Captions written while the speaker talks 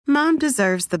Mom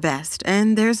deserves the best,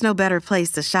 and there's no better place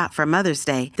to shop for Mother's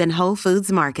Day than Whole Foods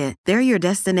Market. They're your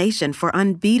destination for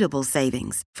unbeatable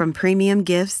savings, from premium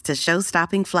gifts to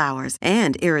show-stopping flowers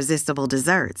and irresistible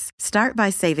desserts. Start by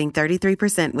saving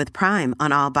 33% with Prime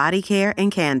on all body care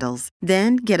and candles.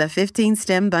 Then get a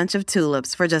 15-stem bunch of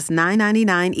tulips for just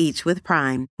 $9.99 each with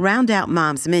Prime. Round out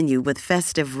Mom's menu with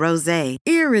festive rosé,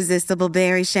 irresistible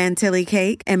berry chantilly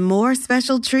cake, and more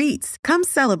special treats. Come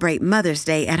celebrate Mother's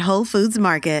Day at Whole Foods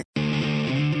Market.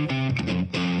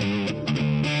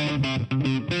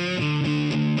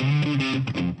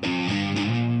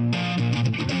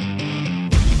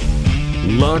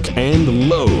 Lock and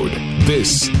load.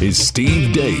 This is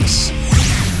Steve Deace.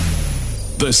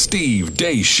 The Steve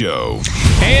Deace Show.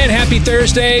 And happy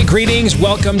Thursday. Greetings.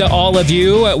 Welcome to all of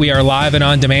you. We are live and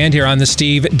on demand here on the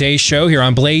Steve Deace Show here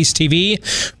on Blaze TV,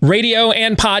 radio,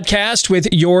 and podcast with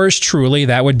yours truly.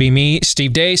 That would be me,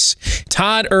 Steve Deace,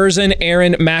 Todd Erzin,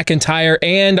 Aaron McIntyre,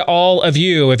 and all of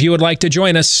you. If you would like to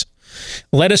join us,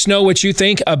 let us know what you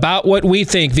think about what we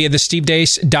think via the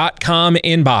stevedeace.com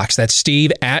inbox. That's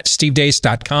Steve at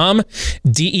stevedeace.com.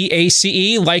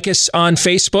 DEACE. Like us on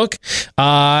Facebook.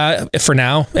 For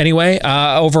now, anyway.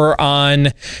 Over on,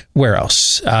 where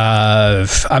else?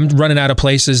 I'm running out of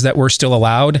places that we're still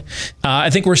allowed.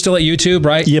 I think we're still at YouTube,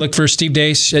 right? Yep. Look for Steve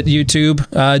Deace at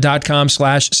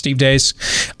youtube.com/Steve Deace.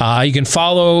 You can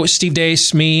follow Steve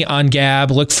Deace, me on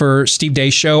Gab. Look for Steve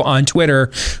Deace Show on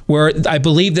Twitter, where I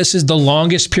believe this is the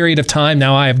longest period of time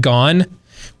now I have gone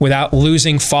without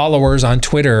losing followers on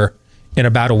Twitter in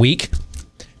about a week.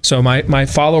 So my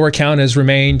follower count has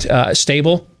remained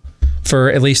stable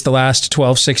for at least the last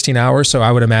 12, 16 hours. So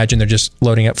I would imagine they're just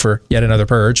loading up for yet another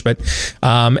purge. But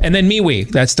and then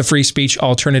MeWe, that's the free speech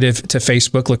alternative to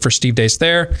Facebook. Look for Steve Deace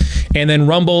there. And then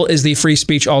Rumble is the free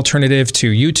speech alternative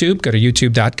to YouTube. Go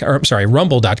to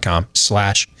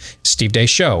rumble.com/Steve Deace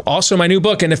Show. Also, my new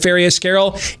book, A Nefarious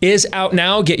Carol, is out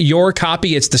now. Get your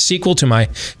copy. It's the sequel to my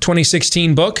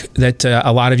 2016 book that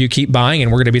a lot of you keep buying,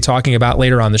 and we're going to be talking about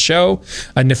later on the show,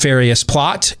 A Nefarious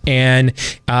Plot. And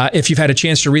if you've had a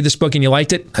chance to read this book and you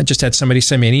liked it, I just had somebody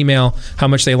send me an email how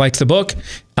much they liked the book.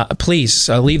 Please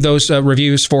leave those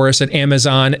reviews for us at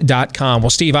Amazon.com. Well,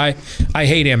 Steve, I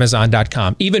hate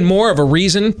Amazon.com. Even more of a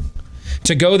reason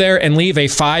to go there and leave a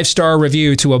 5-star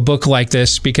review to a book like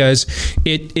this, because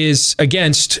it is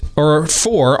against or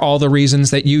for all the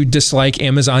reasons that you dislike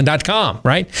Amazon.com,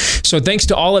 right? So thanks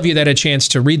to all of you that had a chance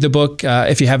to read the book.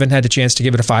 If you haven't had a chance to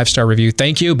give it a 5-star review,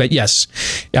 thank you. But yes,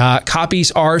 copies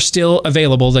are still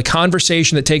available. The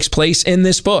conversation that takes place in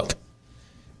this book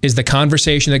is the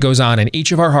conversation that goes on in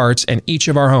each of our hearts and each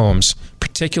of our homes,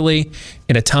 particularly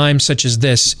in a time such as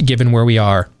this, given where we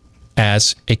are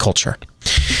as a culture.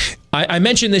 I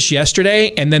mentioned this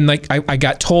yesterday, and then I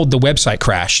got told the website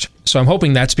crashed. So I'm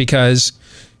hoping that's because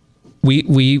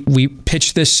we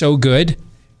pitched this so good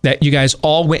that you guys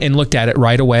all went and looked at it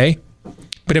right away.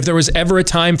 But if there was ever a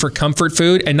time for comfort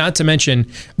food, and not to mention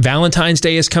Valentine's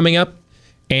Day is coming up,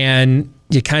 and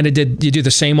you do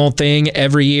the same old thing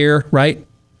every year, right?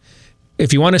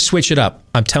 If you want to switch it up,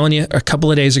 I'm telling you, a couple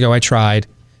of days ago I tried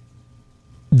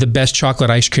the best chocolate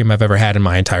ice cream I've ever had in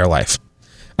my entire life.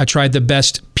 I tried the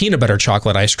best peanut butter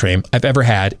chocolate ice cream I've ever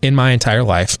had in my entire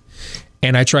life.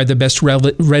 And I tried the best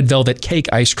red velvet cake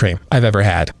ice cream I've ever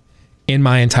had in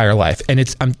my entire life. And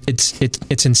it's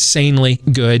insanely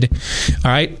good.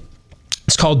 All right.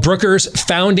 It's called Brooker's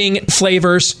Founding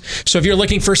Flavors. So if you're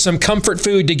looking for some comfort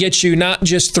food to get you not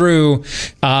just through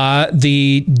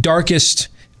the darkest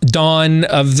dawn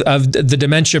of the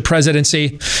dementia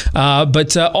presidency,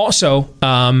 but also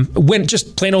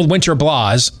just plain old winter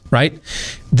blahs, right?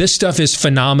 This stuff is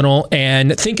phenomenal,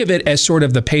 and think of it as sort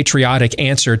of the patriotic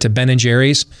answer to Ben &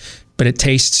 Jerry's, but it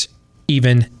tastes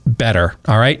even better.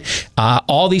 All right.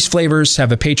 All these flavors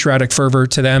have a patriotic fervor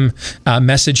to them,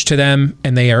 message to them,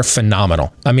 and they are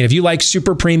phenomenal. I mean, if you like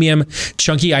super premium,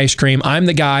 chunky ice cream, I'm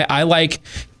the guy. I like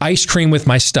ice cream with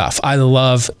my stuff. I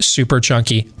love super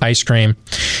chunky ice cream.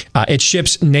 It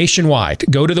ships nationwide.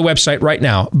 Go to the website right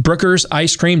now. Brooker's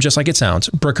Ice Cream, just like it sounds.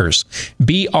 Brooker's.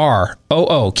 BROOKERS.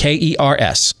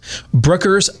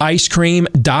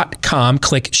 BrookersIceCream.com.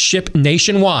 Click Ship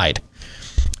Nationwide.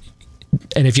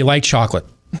 And if you like chocolate,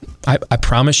 I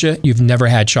promise you've never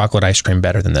had chocolate ice cream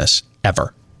better than this,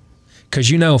 ever.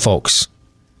 Because folks,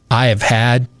 I have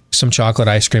had some chocolate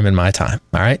ice cream in my time,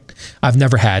 all right? I've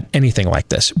never had anything like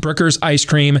this.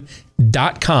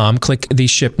 BrookersIceCream.com. Click the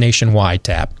Ship Nationwide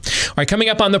tab. All right, coming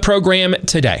up on the program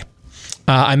today,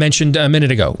 I mentioned a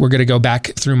minute ago, we're going to go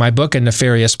back through my book, A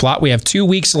Nefarious Plot. We have 2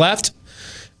 weeks left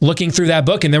looking through that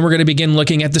book, and then we're going to begin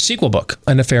looking at the sequel book,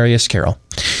 A Nefarious Carol.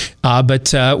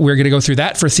 But we're going to go through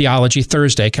that for Theology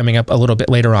Thursday coming up a little bit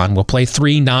later on. We'll play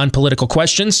 3 non-political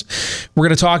questions. We're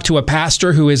going to talk to a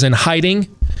pastor who is in hiding,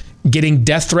 getting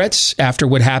death threats after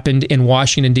what happened in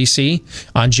Washington, D.C.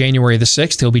 on January the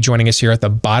 6th. He'll be joining us here at the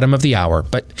bottom of the hour.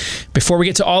 But before we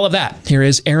get to all of that, here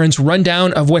is Aaron's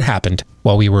rundown of what happened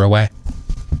while we were away.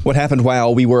 What happened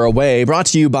while we were away, brought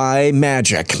to you by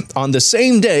Magic. On the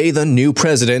same day, the new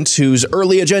president, whose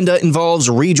early agenda involves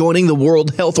rejoining the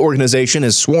World Health Organization,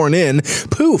 is sworn in.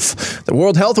 Poof! The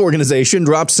World Health Organization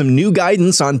dropped some new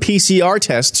guidance on PCR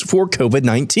tests for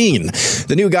COVID-19.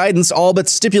 The new guidance all but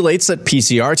stipulates that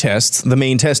PCR tests, the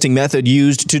main testing method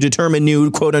used to determine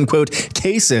new quote-unquote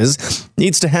cases,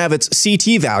 needs to have its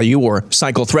CT value or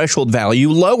cycle threshold value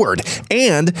lowered,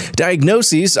 and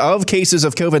diagnoses of cases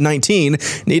of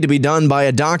COVID-19 need to be done by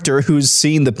a doctor who's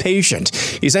seen the patient.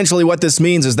 Essentially, what this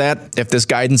means is that if this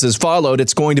guidance is followed,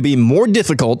 it's going to be more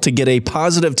difficult to get a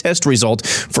positive test result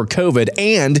for COVID,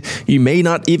 and you may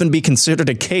not even be considered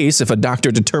a case if a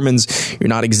doctor determines you're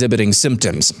not exhibiting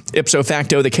symptoms. Ipso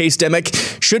facto, the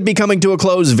case-demic should be coming to a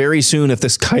close very soon if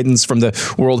this guidance from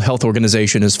the World Health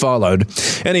Organization is followed.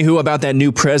 Anywho, about that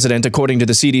new president, according to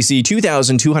the CDC,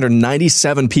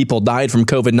 2,297 people died from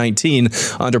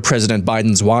COVID-19 under President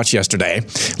Biden's watch yesterday.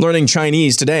 Learning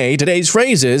Chinese today. Today's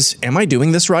phrase is, am I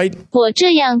doing this right? 我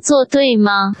这样做对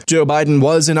吗? Joe Biden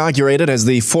was inaugurated as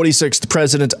the 46th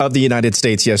president of the United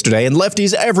States yesterday, and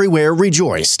lefties everywhere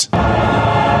rejoiced.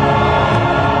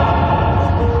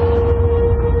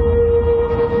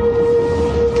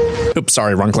 Oops,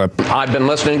 sorry, wrong clip. I've been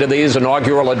listening to these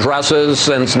inaugural addresses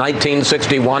since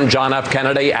 1961. John F.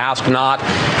 Kennedy, Ask Not.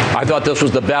 I thought this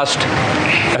was the best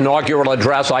inaugural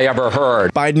address I ever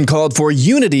heard. Biden called for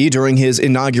unity during his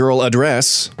inaugural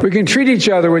address. We can treat each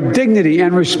other with dignity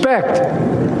and respect.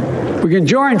 We can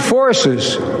join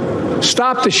forces,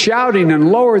 stop the shouting,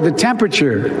 and lower the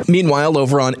temperature. Meanwhile,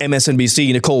 over on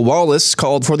MSNBC, Nicole Wallace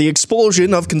called for the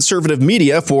expulsion of conservative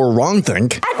media for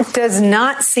wrongthink. That does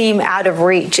not seem out of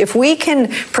reach. If we can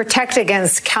protect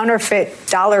against counterfeit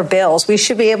dollar bills, we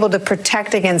should be able to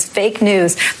protect against fake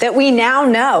news that we now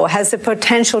know has the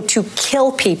potential to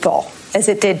kill people, as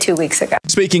it did 2 weeks ago.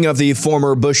 Speaking of the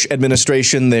former Bush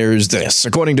administration, there's this.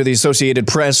 According to the Associated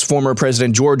Press, former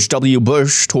President George W.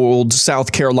 Bush told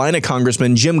South Carolina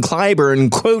Congressman Jim Clyburn,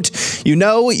 quote, "You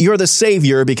know, you're the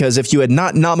savior because if you had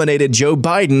not nominated Joe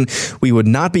Biden, we would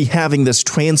not be having this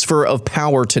transfer of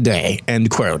power today," end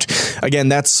quote. Again,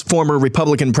 that's former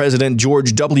Republican President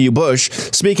George W. Bush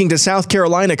speaking to South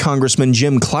Carolina Congressman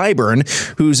Jim Clyburn,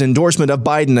 whose endorsement of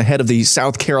Biden ahead of the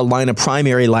South Carolina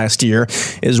primary last year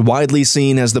is widely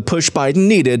seen as the push Biden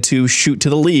needed to shoot to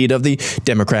the lead of the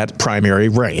Democrat primary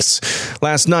race.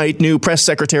 Last night, new press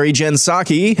secretary Jen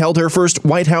Psaki held her first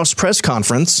White House press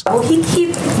conference. Will he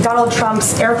keep Donald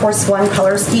Trump's Air Force One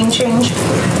color scheme change?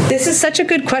 This is such a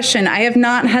good question. I have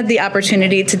not had the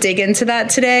opportunity to dig into that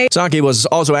today. Psaki was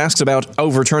also asked about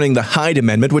overturning the Hyde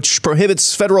Amendment, which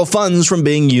prohibits federal funds from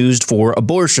being used for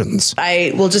abortions.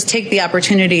 I will just take the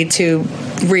opportunity to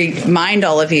remind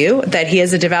all of you that he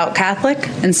is a devout Catholic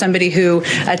and somebody who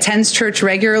attends church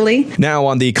regularly. Now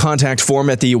on the contact form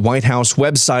at the White House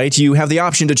website, you have the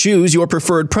option to choose your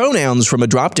preferred pronouns from a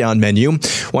drop-down menu.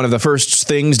 One of the first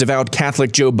things devout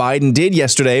Catholic Joe Biden did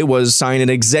yesterday was sign an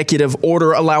executive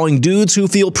order allowing dudes who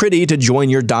feel pretty to join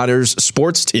your daughter's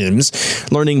sports teams.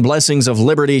 Learning blessings of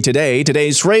liberty today.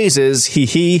 Today's phrase is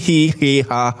he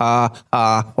ha ha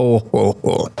ha ho ho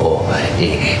ho.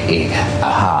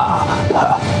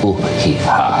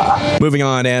 Moving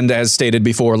on, and as stated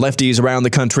before, lefties around the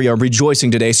country are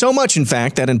rejoicing today. So much, in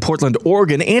fact, that in Portland,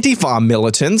 Oregon, Antifa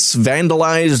militants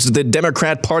vandalized the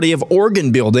Democrat Party of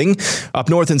Oregon building. Up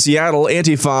north in Seattle,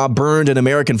 Antifa burned an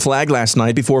American flag last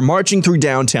night before marching through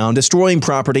downtown, destroying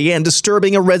property and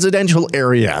disturbing a residential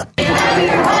area.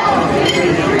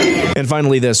 And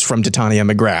finally, this from Titania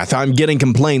McGrath. I'm getting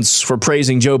complaints for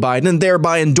praising Joe Biden and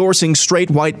thereby endorsing straight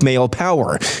white male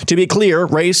power. To be clear,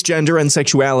 race, gender, and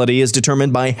sexuality is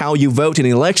determined by how you vote in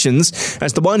elections.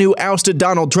 As the one who ousted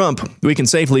Donald Trump, we can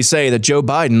safely say that Joe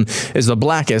Biden is the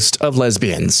blackest of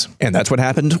lesbians. And that's what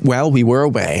happened while we were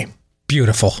away.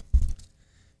 Beautiful.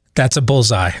 That's a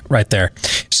bullseye right there.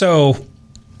 So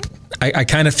I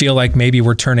kind of feel like maybe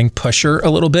we're turning pusher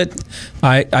a little bit.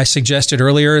 I suggested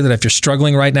earlier that if you're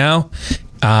struggling right now,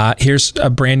 here's a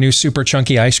brand new super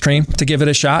chunky ice cream to give it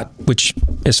a shot, which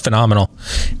is phenomenal.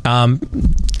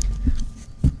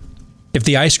 If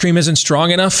the ice cream isn't strong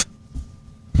enough,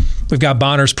 we've got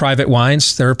Bonner's Private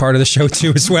Wines. They're a part of the show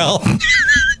too as well.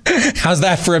 How's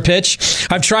that for a pitch?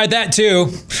 I've tried that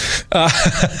too.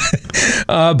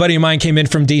 A buddy of mine came in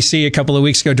from D.C. a couple of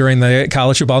weeks ago during the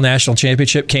College Football National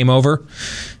Championship, came over,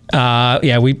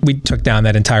 Yeah, we took down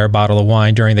that entire bottle of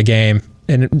wine during the game.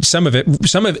 And some of it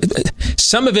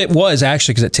was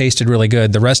actually because it tasted really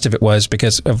good. The rest of it was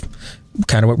because of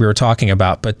kind of what we were talking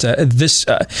about. But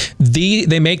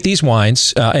they make these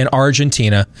wines in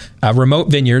Argentina, remote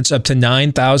vineyards up to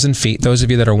 9,000 feet. Those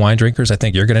of you that are wine drinkers, I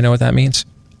think you're going to know what that means.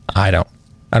 I don't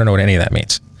know what any of that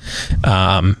means.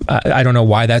 I don't know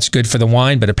why that's good for the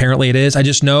wine, but apparently it is. I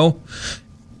just know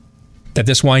that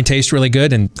this wine tastes really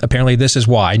good, and apparently this is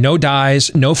why. No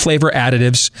dyes, no flavor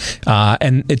additives,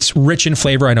 and it's rich in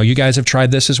flavor. I know you guys have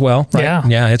tried this as well, right?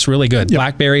 Yeah, it's really good. Yep.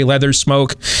 Blackberry, leather,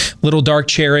 smoke, little dark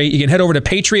cherry. You can head over to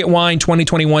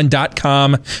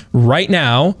patriotwine2021.com right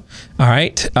now. All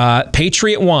right,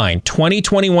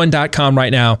 patriotwine2021.com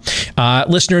right now.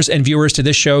 Listeners and viewers to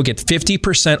this show get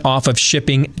 50% off of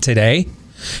shipping today.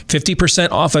 50%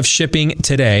 off of shipping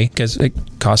today, because it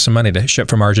costs some money to ship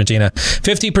from Argentina.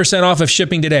 50% off of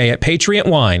shipping today at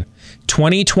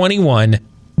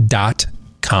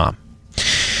patriotwine2021.com.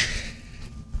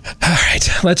 All right,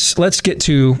 let's get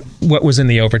to what was in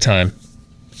the overtime.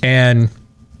 And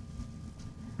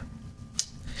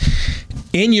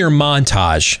in your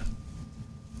montage,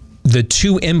 the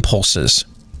two impulses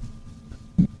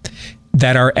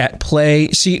that are at play.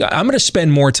 See, I'm going to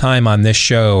spend more time on this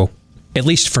show, at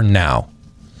least for now.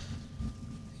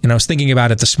 And I was thinking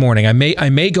about it this morning. I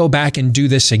may go back and do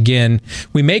this again.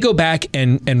 We may go back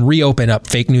and reopen up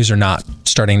Fake News or Not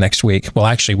starting next week. Well,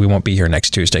 actually, we won't be here next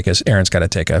Tuesday because Aaron's got to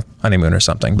take a honeymoon or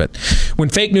something. But when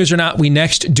Fake News or Not, we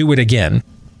next do it again.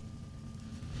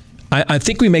 I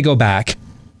think we may go back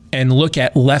and look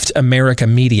at Left America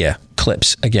media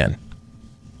clips again.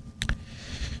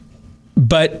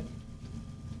 But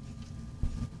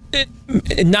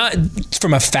not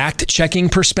from a fact-checking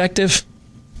perspective.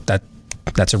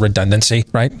 That's a redundancy,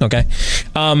 right? Okay.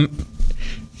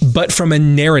 But from a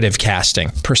narrative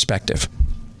casting perspective.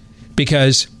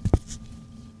 Because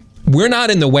we're not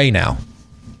in the way now.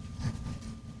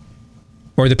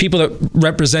 Or the people that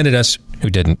represented us, who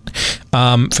didn't,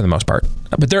 for the most part.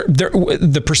 But they're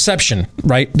the perception,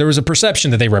 right? There was a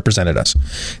perception that they represented us.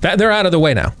 That they're out of the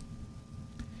way now.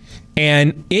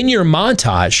 And in your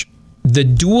montage, the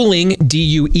dueling,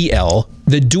 D-U-E-L,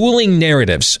 the dueling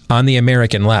narratives on the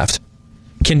American left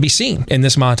can be seen in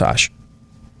this montage.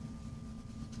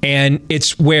 And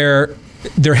it's where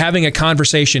they're having a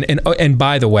conversation. And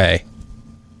by the way,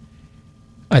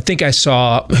 I think I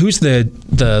saw, who's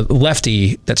the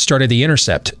lefty that started The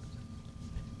Intercept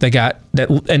that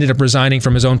ended up resigning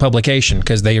from his own publication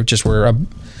because they just were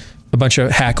a bunch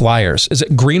of hack liars. Is it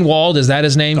Greenwald? Is that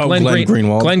his name? Oh, Glenn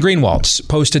Greenwald. Glenn Greenwald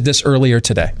posted this earlier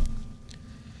today.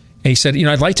 And he said,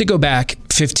 I'd like to go back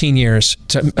 15 years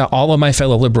to all of my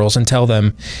fellow liberals and tell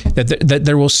them that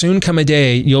there will soon come a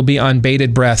day you'll be on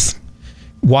bated breath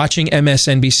watching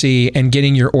MSNBC and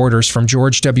getting your orders from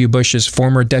George W. Bush's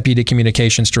former deputy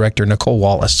communications director, Nicole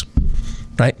Wallace.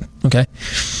 Right? Okay.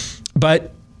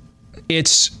 But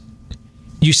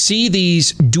you see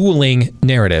these dueling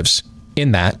narratives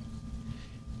in that.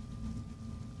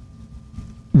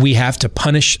 We have to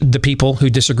punish the people who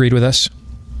disagreed with us.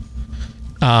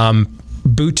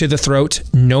 Boot to the throat,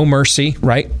 no mercy,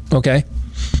 right? Okay.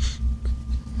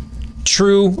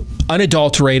 True,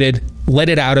 unadulterated, let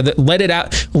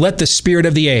the spirit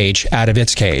of the age out of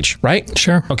its cage, right?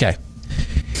 Sure. Okay.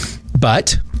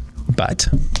 But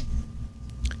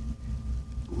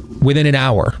within an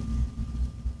hour,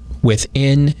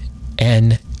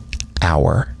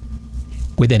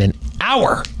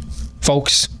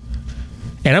 folks,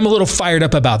 and I'm a little fired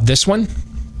up about this one,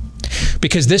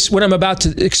 because what I'm about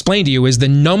to explain to you is the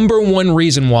number one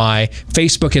reason why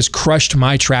Facebook has crushed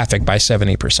my traffic by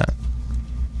 70%.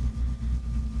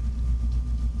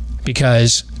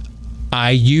 Because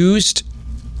I used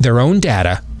their own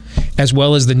data as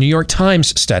well as the New York Times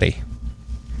study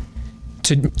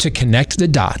to connect the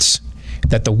dots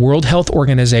that the World Health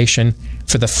Organization,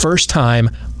 for the first time,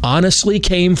 honestly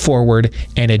came forward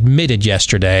and admitted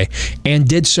yesterday, and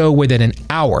did so within an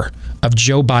hour of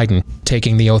Joe Biden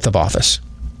taking the oath of office.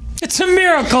 It's a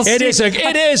miracle, Steve.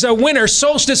 It is a winter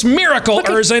solstice miracle,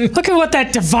 Erzin. Look at what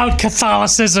that devout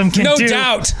Catholicism can do. No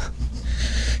doubt.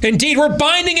 Indeed, we're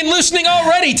binding and loosening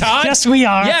already, Todd. Yes, we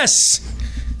are. Yes.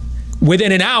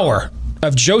 Within an hour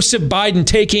of Joseph Biden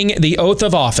taking the oath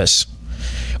of office,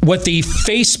 what the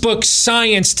Facebook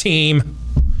science team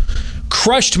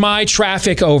crushed my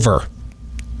traffic over,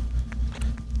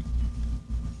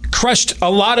 crushed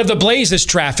a lot of the Blaze's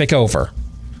traffic over,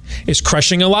 is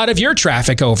crushing a lot of your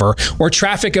traffic over, or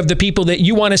traffic of the people that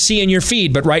you want to see in your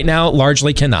feed, but right now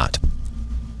largely cannot.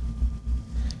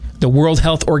 The World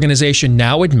Health Organization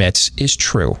now admits is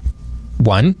true.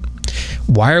 1,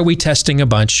 Why are we testing a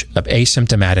bunch of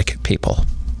asymptomatic people?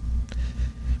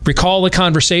 Recall the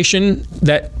conversation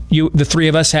that the three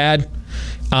of us had,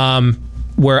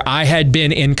 where I had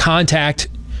been in contact,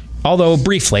 although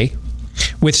briefly,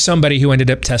 with somebody who ended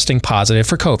up testing positive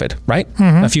for COVID, right?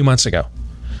 A few months ago.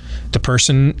 The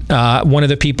person, one of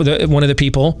the people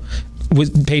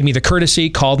paid me the courtesy,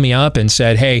 called me up and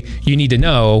said, hey, you need to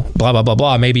know, blah, blah, blah,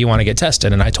 blah. Maybe you want to get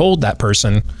tested. And I told that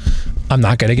person, I'm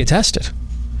not going to get tested.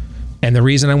 And the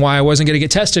reason why I wasn't going to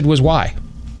get tested was why?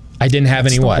 I didn't have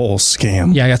any what? That's the whole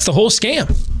scam. Yeah, that's the whole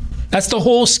scam. That's the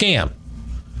whole scam.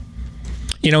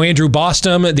 You know, Andrew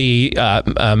Bostom, the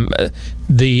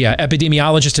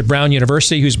epidemiologist at Brown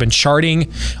University, who's been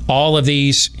charting all of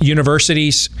these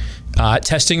universities'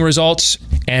 testing results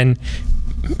and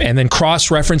then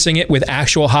cross-referencing it with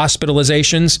actual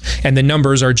hospitalizations, and the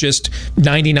numbers are just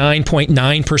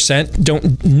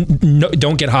 99.9%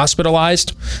 don't get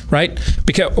hospitalized, right?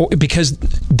 Because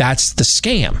that's the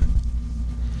scam.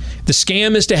 The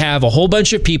scam is to have a whole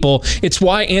bunch of people. It's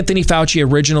why Anthony Fauci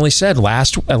originally said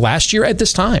last year at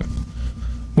this time,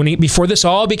 before this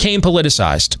all became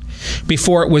politicized,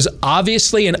 before it was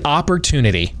obviously an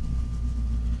opportunity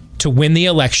to win the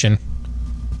election,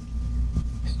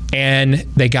 and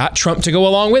they got Trump to go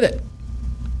along with it,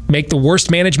 make the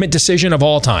worst management decision of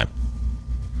all time.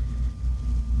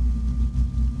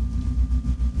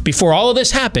 Before all of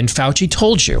this happened, Fauci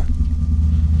told you,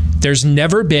 there's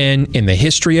never been in the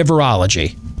history of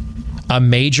virology a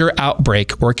major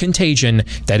outbreak or contagion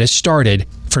that has started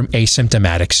from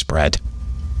asymptomatic spread.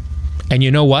 And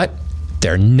you know what?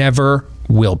 There never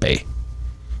will be.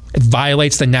 It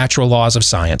violates the natural laws of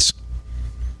science.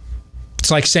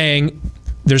 It's like saying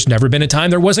there's never been a time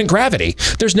there wasn't gravity.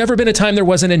 There's never been a time there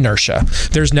wasn't inertia.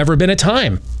 There's never been a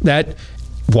time that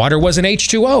water wasn't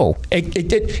H2O.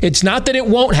 It's not that it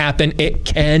won't happen. It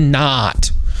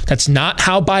cannot. That's not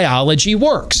how biology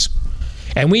works.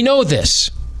 And we know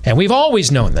this. And we've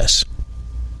always known this.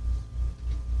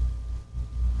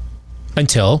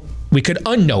 Until we could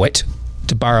unknow it,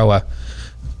 to borrow a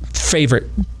favorite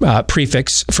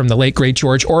prefix from the late, great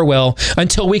George Orwell,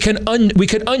 until we could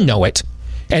unknow it,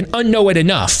 and unknow it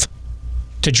enough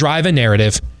to drive a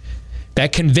narrative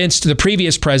that convinced the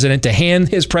previous president to hand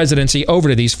his presidency over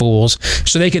to these fools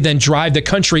so they could then drive the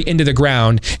country into the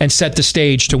ground and set the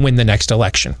stage to win the next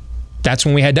election. That's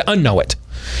when we had to unknow it.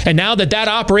 And now that that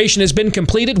operation has been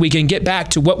completed, we can get back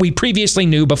to what we previously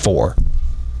knew before.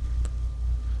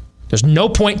 There's no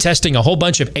point testing a whole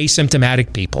bunch of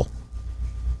asymptomatic people.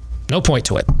 No point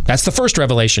to it. That's the first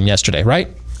revelation yesterday, right?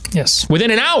 Yes. Within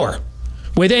an hour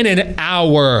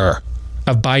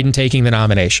of Biden taking the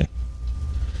nomination.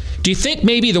 Do you think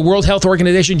maybe the World Health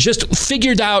Organization just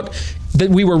figured out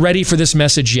that we were ready for this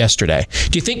message yesterday?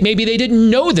 Do you think maybe they didn't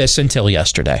know this until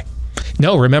yesterday?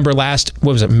 No, remember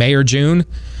May or June?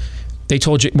 They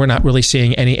told you we're not really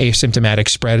seeing any asymptomatic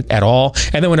spread at all.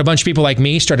 And then when a bunch of people like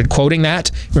me started quoting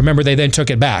that, remember they then took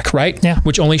it back, right? Yeah.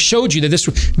 Which only showed you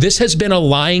that this has been a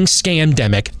lying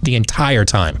scamdemic the entire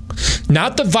time.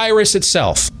 Not the virus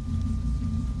itself,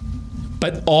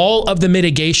 but all of the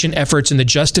mitigation efforts and the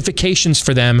justifications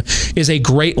for them is a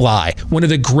great lie. One of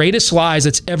the greatest lies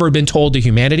that's ever been told to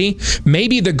humanity.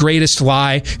 Maybe the greatest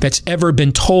lie that's ever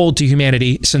been told to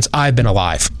humanity since I've been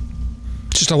alive.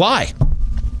 Just a lie.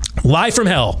 Lie from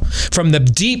hell. From the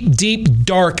deep, deep,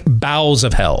 dark bowels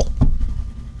of hell.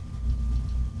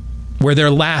 Where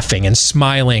they're laughing and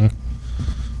smiling,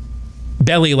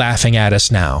 belly laughing at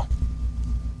us now.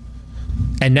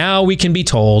 And now we can be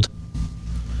told,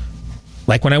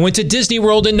 like when I went to Disney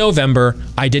World in November,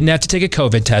 I didn't have to take a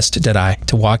COVID test, did I,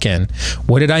 to walk in?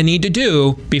 What did I need to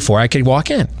do before I could walk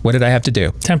in? What did I have to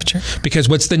do? Temperature. Because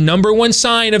what's the number one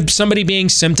sign of somebody being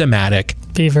symptomatic?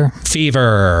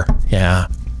 Fever. Yeah.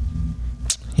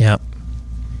 Yep.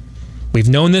 We've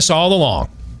known this all along.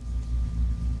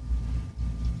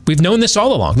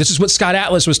 This is what Scott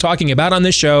Atlas was talking about on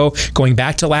this show going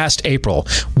back to last April.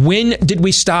 When did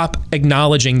we stop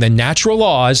acknowledging the natural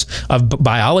laws of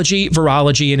biology,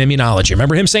 virology, and immunology?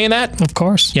 Remember him saying that? Of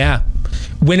course. Yeah.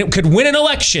 When it could win an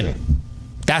election,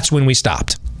 that's when we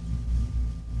stopped.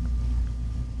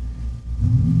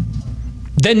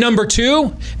 Then number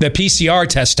two, the PCR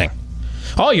testing.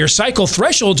 Oh, your cycle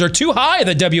thresholds are too high,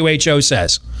 the WHO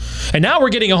says. And now we're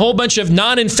getting a whole bunch of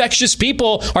non-infectious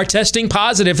people are testing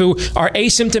positive who are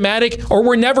asymptomatic or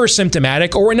were never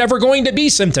symptomatic or were never going to be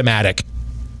symptomatic.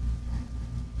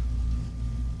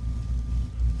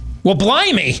 Well,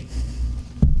 blimey.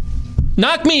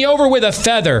 Knock me over with a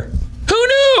feather. Who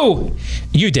knew?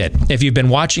 You did. If you've been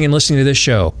watching and listening to this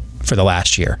show for the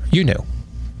last year, you knew.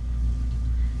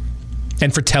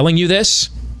 And for telling you this,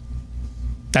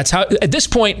 That's how, at this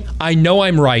point, I know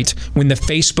I'm right when the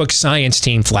Facebook science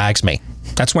team flags me.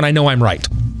 That's when I know I'm right.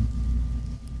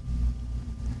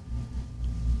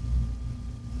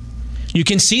 You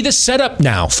can see the setup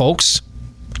now, folks.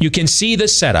 You can see the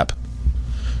setup.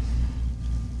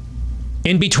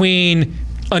 In between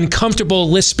uncomfortable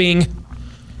lisping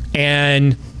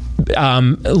and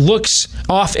looks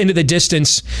off into the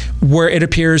distance where it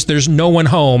appears there's no one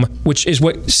home, which is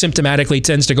what symptomatically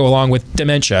tends to go along with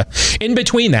dementia. In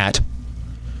between that,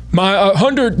 my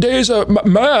 100 days of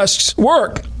masks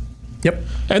work. Yep.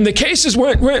 And the cases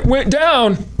went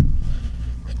down.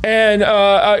 And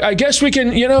I guess we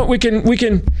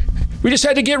just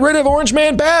had to get rid of Orange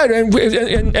Man bad and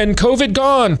COVID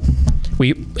gone.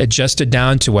 We adjusted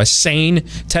down to a sane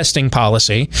testing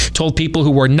policy, told people who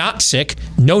were not sick,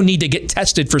 no need to get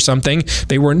tested for something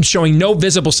they were showing no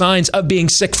visible signs of being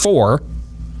sick for.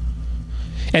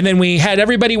 And then we had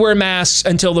everybody wear masks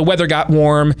until the weather got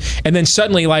warm. And then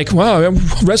suddenly, like, wow,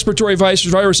 respiratory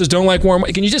viruses don't like warm.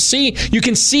 Can you just see? You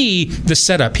can see the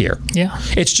setup here. Yeah.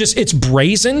 It's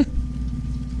brazen.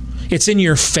 It's in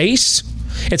your face.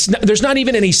 There's not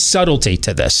even any subtlety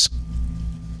to this.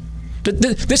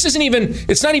 This isn't even,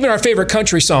 it's not even our favorite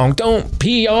country song. Don't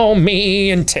pee on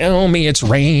me and tell me it's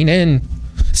raining.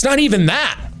 It's not even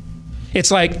that.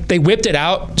 It's like they whipped it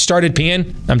out, started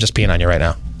peeing. I'm just peeing on you right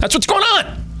now. That's what's going on.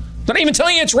 They're not even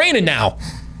telling you it's raining now.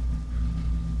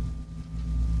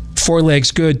 4 legs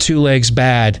good, 2 legs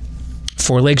bad.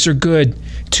 4 legs are good.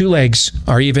 2 legs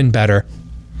are even better.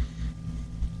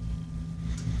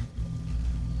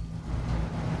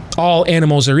 All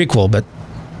animals are equal, but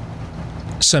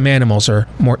some animals are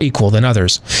more equal than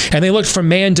others. And they looked from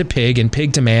man to pig and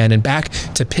pig to man and back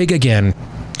to pig again,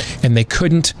 and they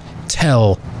couldn't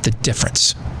tell the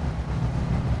difference.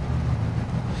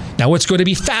 Now, what's going to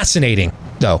be fascinating,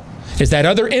 though, is that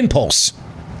other impulse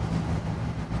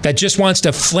that just wants to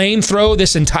flamethrow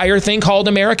this entire thing called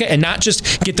America and not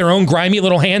just get their own grimy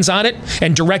little hands on it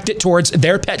and direct it towards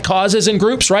their pet causes and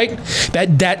groups, right?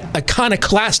 That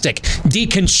iconoclastic,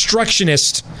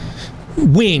 deconstructionist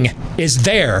wing is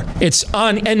there. It's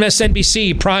on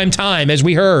MSNBC prime time, as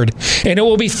we heard. And it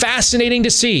will be fascinating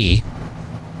to see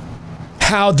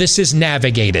how this is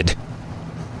navigated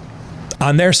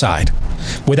on their side.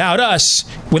 Without us,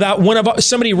 without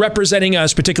somebody representing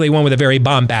us, particularly one with a very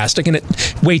bombastic and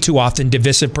way too often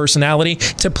divisive personality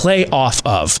to play off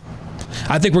of.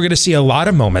 I think we're going to see a lot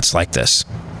of moments like this.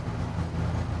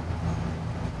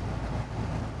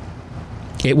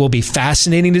 It will be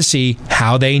fascinating to see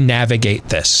how they navigate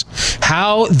this,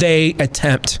 how they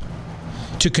attempt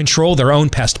to control their own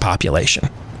pest population,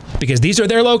 because these are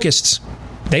their locusts.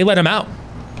 They let them out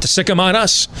to sick them on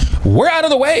us. We're out of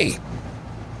the way.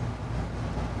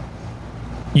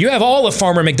 You have all of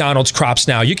Farmer McDonald's crops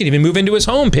now. You can even move into his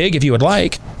home, pig, if you would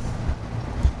like.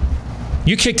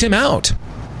 You kicked him out.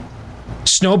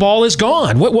 Snowball is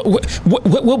gone. What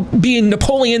will be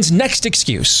Napoleon's next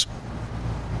excuse?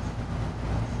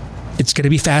 It's going to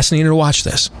be fascinating to watch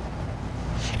this.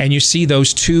 And you see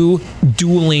those two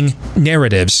dueling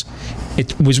narratives.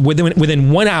 It was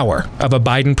within 1 hour of a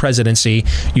Biden presidency.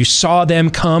 You saw them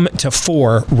come to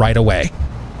fore right away.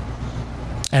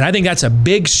 And I think that's a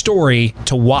big story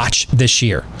to watch this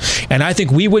year. And I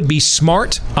think we would be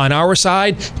smart on our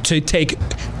side to take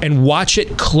and watch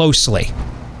it closely.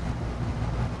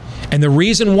 And the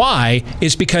reason why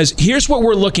is because here's what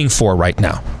we're looking for right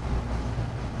now.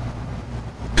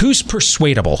 Who's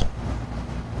persuadable?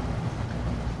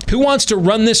 Who wants to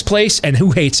run this place and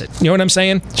who hates it? You know what I'm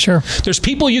saying? Sure. There's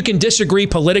people you can disagree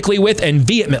politically with and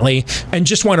vehemently and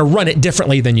just want to run it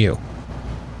differently than you.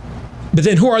 But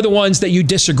then who are the ones that you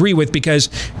disagree with because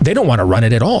they don't want to run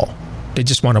it at all? They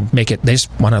just want to make it, they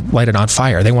just want to light it on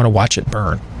fire. They want to watch it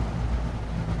burn.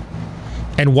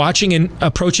 And watching an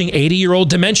approaching 80-year-old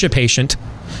dementia patient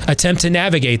attempt to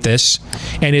navigate this,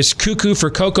 and his cuckoo for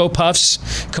Cocoa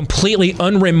Puffs, completely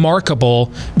unremarkable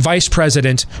vice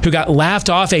president who got laughed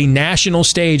off a national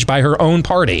stage by her own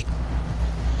party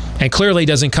and clearly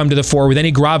doesn't come to the fore with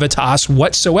any gravitas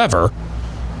whatsoever.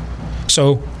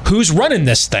 So who's running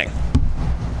this thing?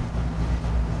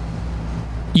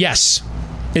 Yes,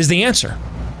 is the answer.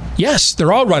 Yes,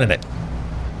 they're all running it.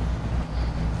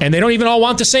 And they don't even all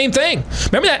want the same thing.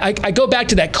 Remember that? I go back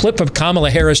to that clip of Kamala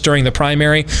Harris during the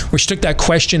primary where she took that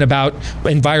question about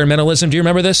environmentalism. Do you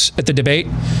remember this at the debate?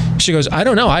 She goes, I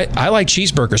don't know. I like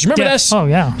cheeseburgers. Remember this? Oh,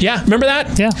 yeah. Yeah, remember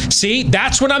that? Yeah. See,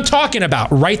 that's what I'm talking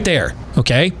about right there,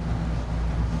 okay?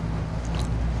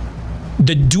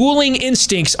 The dueling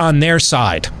instincts on their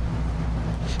side.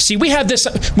 See, we have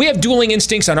dueling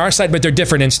instincts on our side, but they're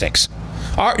different instincts.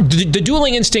 The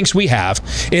dueling instincts we have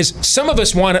is some of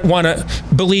us want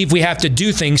to believe we have to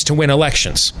do things to win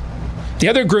elections. The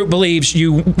other group believes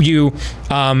you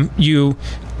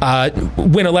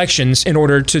win elections in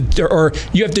order to, or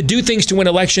you have to do things to win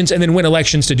elections and then win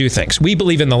elections to do things. We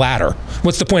believe in the latter.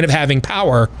 What's the point of having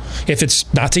power if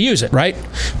it's not to use it, right?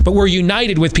 But we're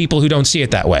united with people who don't see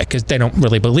it that way because they don't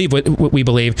really believe what we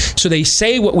believe. So they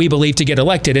say what we believe to get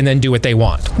elected and then do what they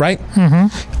want, right?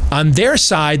 Mm-hmm. On their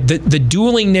side, the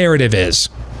dueling narrative is,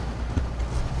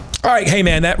 all right, hey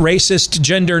man, that racist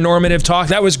gender normative talk,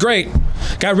 that was great.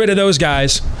 Got rid of those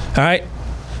guys, all right?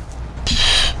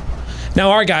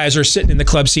 Now our guys are sitting in the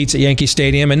club seats at Yankee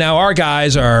Stadium, and now our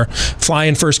guys are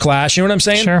flying first class. You know what I'm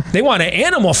saying? Sure. They want to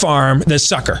Animal Farm this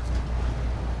sucker.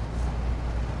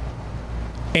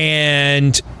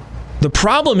 And the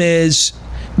problem is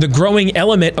the growing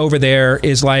element over there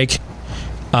is like,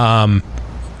 we're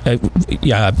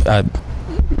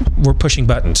pushing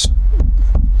buttons.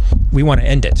 We want to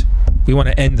end it. We want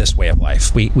to end this way of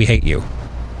life. We hate you.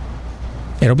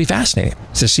 It'll be fascinating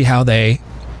to see how they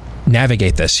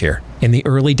navigate this here in the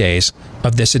early days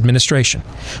of this administration,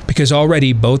 because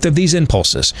already both of these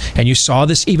impulses, and you saw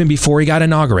this even before he got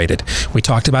inaugurated. We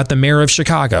talked about the mayor of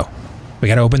Chicago. We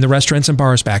got to open the restaurants and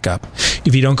bars back up.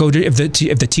 If you don't go to, if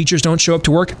the teachers don't show up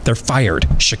to work, they're fired.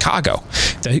 Chicago,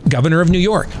 the governor of New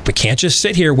York. We can't just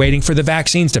sit here waiting for the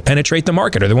vaccines to penetrate the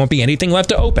market, or there won't be anything left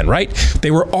to open. Right? They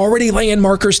were already laying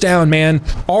markers down, man.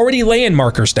 Already laying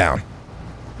markers down.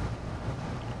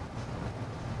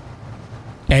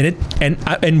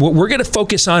 And what we're going to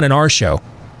focus on in our show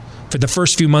for the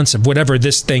first few months of whatever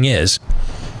this thing is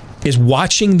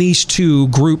watching these two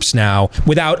groups now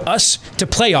without us to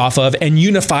play off of and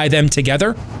unify them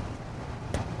together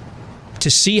to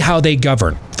see how they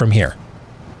govern from here.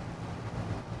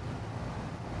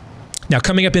 Now,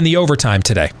 coming up in the overtime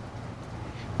today,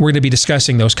 we're going to be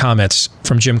discussing those comments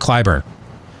from Jim Clyburn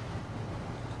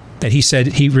that he said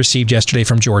he received yesterday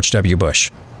from George W. Bush.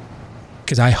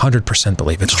 Because I 100%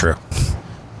 believe it's true.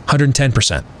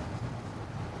 110%.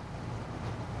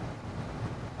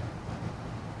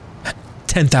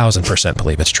 10,000%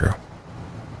 believe it's true.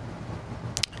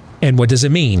 And what does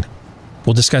it mean?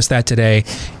 We'll discuss that today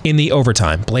in the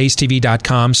overtime.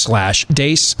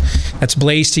 blazetv.com/Deace. That's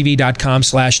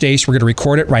blazetv.com/Deace. We're going to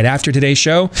record it right after today's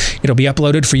show. It'll be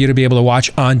uploaded for you to be able to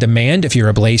watch on demand if you're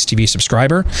a Blaze TV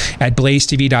subscriber at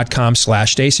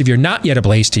blazetv.com/Deace. If you're not yet a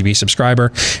Blaze TV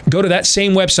subscriber, go to that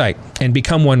same website and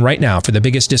become one right now for the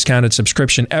biggest discounted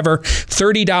subscription ever.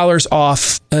 $30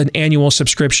 off an annual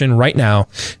subscription right now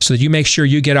so that you make sure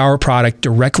you get our product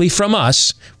directly from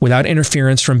us without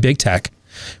interference from big tech,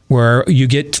 where you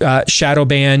get shadow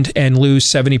banned and lose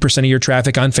 70% of your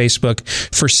traffic on Facebook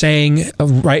for saying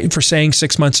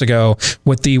 6 months ago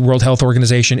what the World Health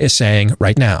Organization is saying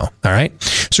right now. All right.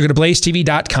 So go to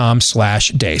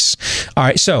blazetv.com/Deace. All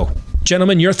right. So,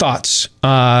 gentlemen, your thoughts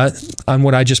on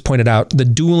what I just pointed out, the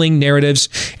dueling narratives,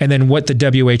 and then what the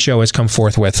WHO has come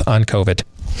forth with on COVID.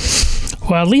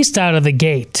 Well, at least out of the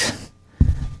gate,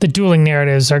 the dueling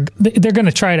narratives they're going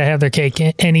to try to have their cake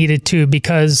and eat it too,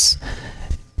 because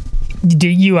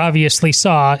you obviously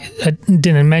saw,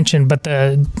 didn't mention, but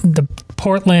the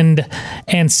Portland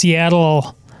and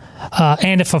Seattle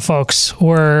Antifa folks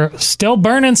were still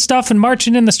burning stuff and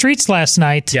marching in the streets last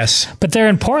night. Yes. But they're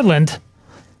in Portland.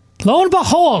 Lo and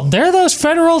behold, there those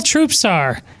federal troops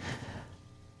are.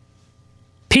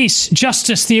 Peace,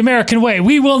 justice, the American way.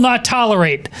 We will not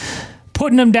tolerate.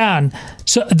 Putting them down.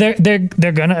 So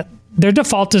they're gonna. Their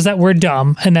default is that we're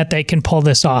dumb and that they can pull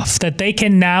this off. That they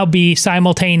can now be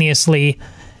simultaneously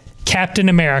Captain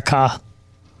America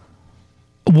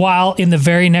while in the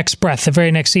very next breath, the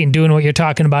very next scene, doing what you're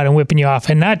talking about and whipping you off,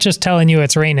 and not just telling you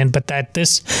it's raining, but that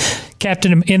this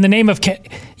Captain, in the name of,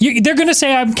 they're going to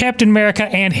say I'm Captain America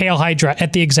and Hail Hydra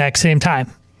at the exact same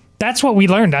time. That's what we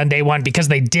learned on day one because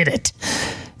they did it.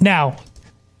 Now,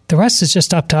 the rest is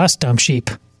just up to us, dumb sheep.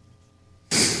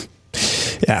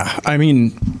 Yeah, I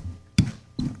mean,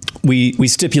 we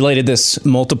stipulated this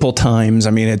multiple times.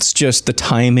 I mean, it's just the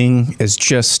timing is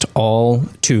just all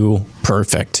too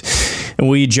perfect. And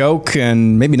we joke,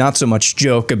 and maybe not so much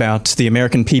joke, about the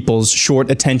American people's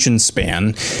short attention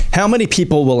span. How many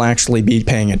people will actually be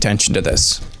paying attention to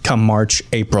this come March,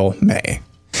 April, May?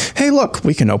 Hey, look,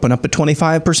 we can open up at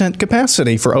 25%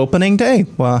 capacity for opening day.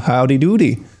 Well, howdy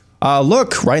doody.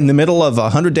 Look, right in the middle of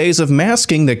 100 days of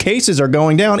masking, the cases are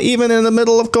going down, even in the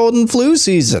middle of cold and flu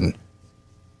season.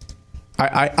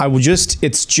 I would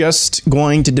it's just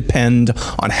going to depend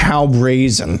on how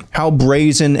brazen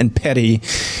and petty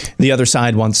the other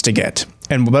side wants to get.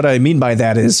 And what I mean by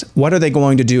that is, what are they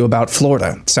going to do about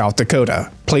Florida, South Dakota,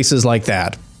 places like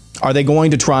that? Are they going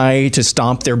to try to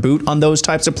stomp their boot on those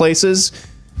types of places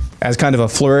as kind of a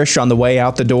flourish on the way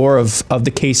out the door of the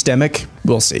case-demic?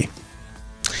 We'll see.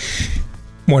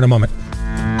 More in a moment.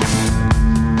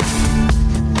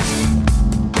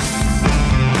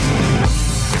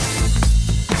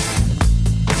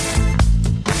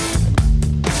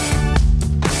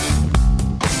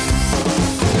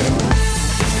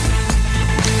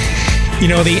 You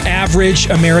know, the average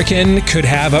American could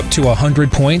have up to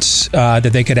 100 points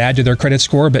that they could add to their credit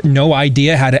score, but no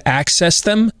idea how to access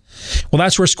them. Well,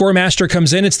 that's where ScoreMaster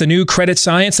comes in. It's the new credit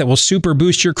science that will super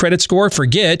boost your credit score.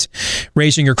 Forget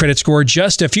raising your credit score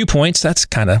just a few points. That's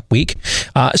kind of weak.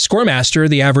 ScoreMaster,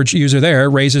 the average user there,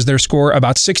 raises their score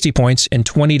about 60 points in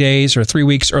 20 days or 3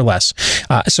 weeks or less.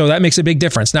 So that makes a big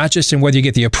difference, not just in whether you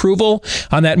get the approval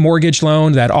on that mortgage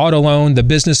loan, that auto loan, the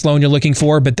business loan you're looking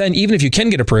for, but then even if you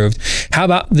can get approved, how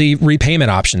about the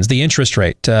repayment options, the interest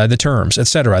rate, the terms,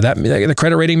 etc. The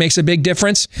credit rating makes a big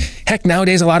difference. Heck,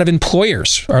 nowadays, a lot of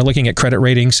employers are looking at credit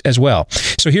ratings as well.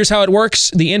 So here's how it works.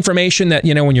 The information that,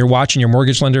 you know, when you're watching your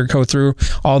mortgage lender go through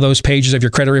all those pages of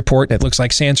your credit report, it looks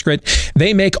like Sanskrit.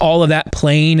 They make all of that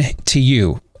plain to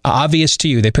you, obvious to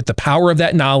you. They put the power of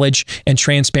that knowledge and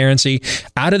transparency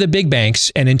out of the big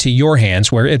banks and into your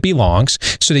hands where it belongs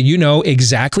so that you know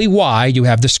exactly why you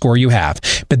have the score you have.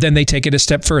 But then they take it a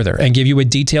step further and give you a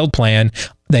detailed plan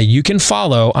that you can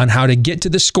follow on how to get to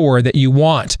the score that you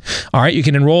want. All right, you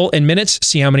can enroll in minutes,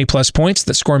 see how many plus points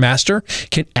that ScoreMaster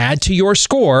can add to your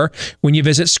score when you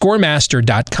visit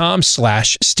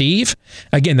scoremaster.com/Steve.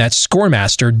 Again, that's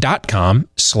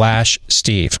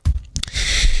scoremaster.com/Steve.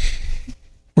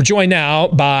 We're joined now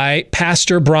by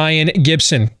Pastor Brian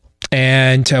Gibson,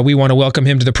 and we want to welcome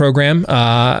him to the program.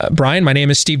 Brian, my name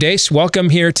is Steve Deace. Welcome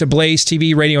here to Blaze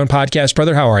TV, radio, and podcast.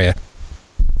 Brother, how are you?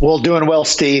 Well, doing well,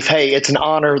 Steve. Hey, it's an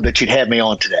honor that you'd have me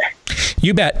on today.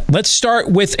 You bet. Let's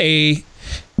start with an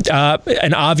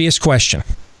obvious question.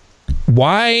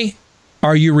 Why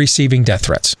are you receiving death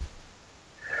threats?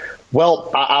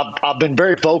 Well, I've been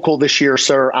very vocal this year,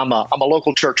 sir. I'm a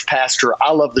local church pastor.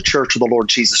 I love the Church of the Lord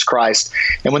Jesus Christ.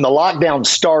 And when the lockdown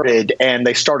started and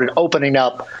they started opening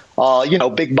up,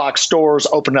 big box stores,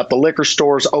 opening up the liquor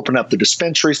stores, opening up the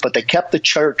dispensaries, but they kept the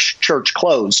church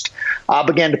closed, I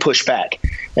began to push back.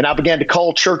 And I began to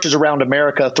call churches around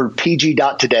America through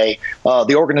PG.Today,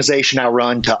 the organization I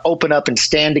run, to open up and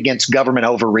stand against government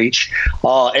overreach.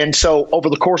 And so over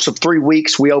the course of 3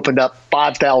 weeks, we opened up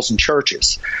 5,000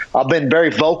 churches. I've been very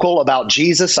vocal about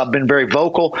Jesus. I've been very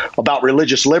vocal about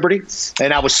religious liberty.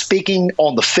 And I was speaking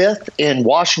on the 5th in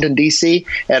Washington, D.C.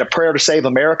 at a Prayer to Save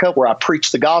America, where I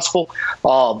preached the gospel,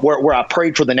 where I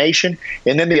prayed for the nation.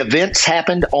 And then the events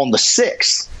happened on the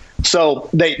 6th. So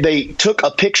they took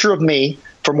a picture of me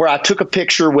from where I took a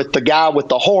picture with the guy with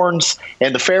the horns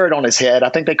and the ferret on his head. I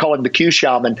think they call him the Q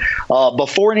shaman.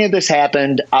 Before any of this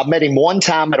happened, I met him one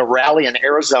time at a rally in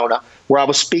Arizona where I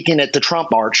was speaking at the Trump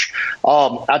March.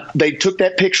 They took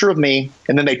that picture of me,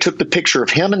 and then they took the picture of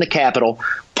him in the Capitol,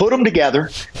 put them together,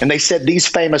 and they said these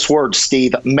famous words,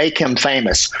 Steve: make him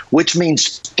famous, which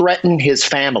means threaten his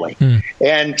family.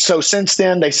 And so since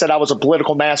then, they said I was a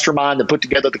political mastermind that put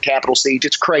together the Capitol siege.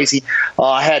 It's crazy.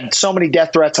 I had so many death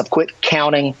threats, I've quit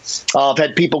counting. I've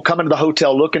had people come into the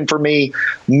hotel looking for me,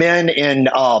 men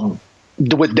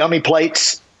with dummy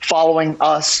plates following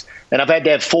us. And I've had to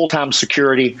have full-time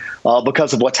security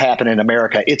because of what's happened in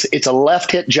America. It's a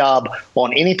left-hit job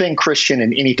on anything Christian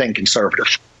and anything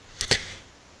conservative.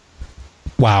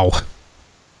 Wow.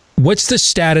 What's the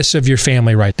status of your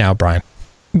family right now, Brian?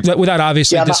 Without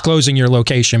obviously disclosing your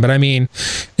location, but I mean,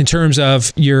 in terms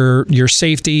of your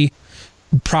safety,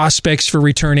 prospects for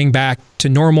returning back to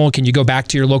normal, can you go back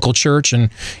to your local church and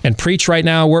preach right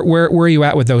now? Where are you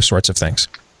at with those sorts of things?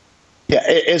 Yeah,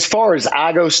 as far as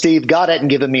I go, Steve, God hadn't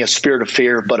given me a spirit of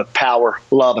fear, but of power,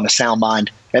 love, and a sound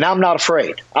mind. And I'm not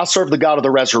afraid. I serve the God of the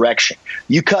resurrection.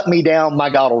 You cut me down, my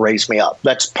God will raise me up.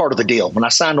 That's part of the deal. When I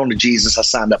signed on to Jesus, I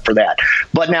signed up for that.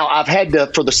 But now I've had to,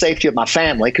 for the safety of my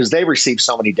family, because they received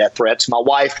so many death threats, my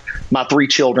wife, my 3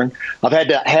 children, I've had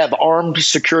to have armed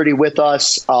security with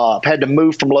us. I've had to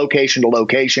move from location to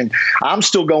location. I'm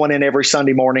still going in every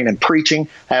Sunday morning and preaching.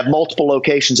 I have multiple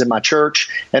locations in my church,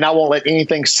 and I won't let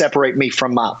anything separate me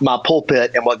from my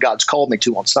pulpit and what God's called me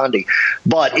to on Sunday.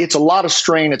 But it's a lot of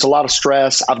strain. It's a lot of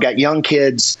stress. I've got young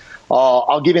kids.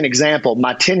 I'll give you an example.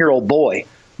 My 10-year-old boy,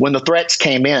 when the threats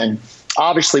came in,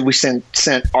 obviously we sent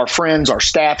our friends, our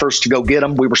staffers to go get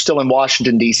them. We were still in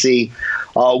Washington, D.C.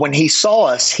 When he saw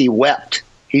us, he wept.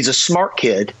 He's a smart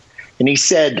kid. And he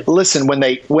said, listen, when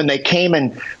they came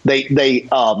and they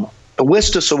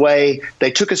whisked us away.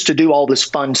 They took us to do all this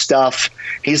fun stuff.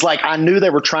 He's like, I knew they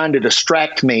were trying to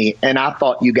distract me, and I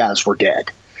thought you guys were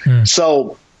dead.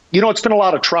 So, it's been a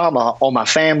lot of trauma on my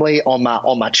family, on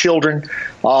my children.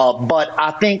 But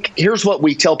I think here's what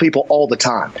we tell people all the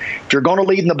time. If you're going to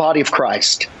lead in the body of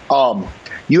Christ,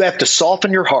 you have to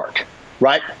soften your heart,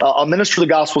 right? A minister of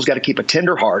the gospel's got to keep a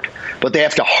tender heart, but they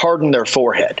have to harden their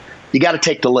forehead. You got to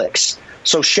take the licks.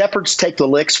 So shepherds take the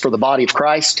licks for the body of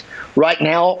Christ. Right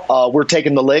now, we're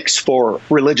taking the licks for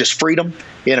religious freedom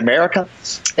in America.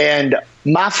 And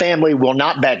my family will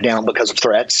not back down because of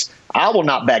threats. I will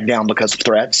not back down because of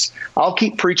threats. I'll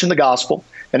keep preaching the gospel,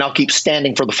 and I'll keep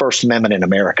standing for the First Amendment in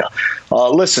America.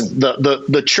 Listen,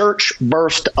 the church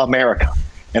birthed America.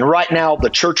 And right now, the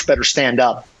church better stand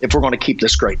up if we're going to keep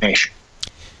this great nation.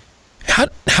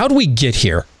 How do we get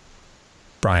here,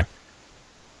 Brian?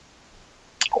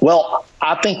 Well,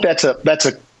 I think that's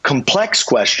a complex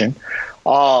question,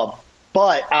 but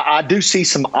I do see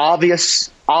some obvious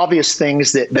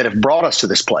things that have brought us to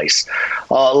this place.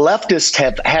 Leftists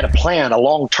have had a plan, a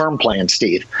long-term plan,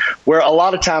 Steve, where a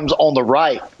lot of times on the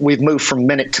right, we've moved from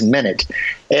minute to minute.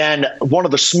 And one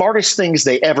of the smartest things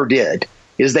they ever did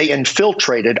is they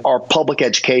infiltrated our public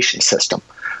education system.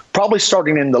 Probably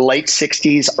starting in the late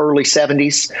 60s, early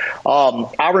 70s.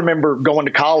 I remember going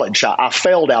to college. I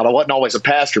failed out. I wasn't always a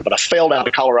pastor, but I failed out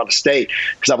of Colorado State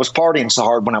because I was partying so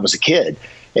hard when I was a kid.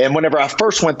 And whenever I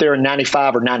first went there in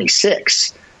 95 or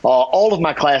 96, all of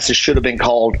my classes should have been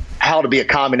called How to Be a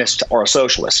Communist or a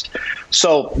Socialist.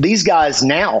 So these guys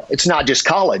now, it's not just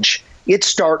college. It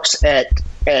starts at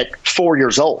 4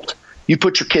 years old. You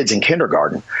put your kids in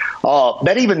kindergarten.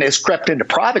 That even has crept into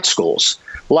private schools.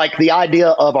 Like the idea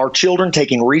of our children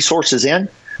taking resources in,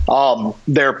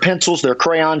 their pencils, their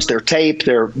crayons, their tape,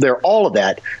 their all of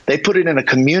that. They put it in a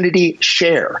community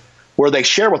share where they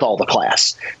share with all the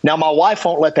class. Now, my wife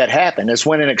won't let that happen. As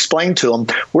went and explained to them,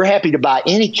 we're happy to buy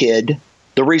any kid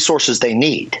the resources they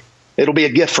need. It'll be a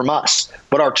gift from us.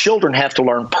 But our children have to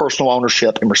learn personal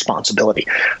ownership and responsibility.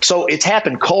 So it's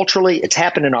happened culturally. It's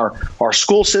happened in our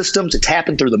school systems. It's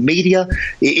happened through the media.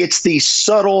 It's the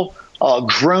subtle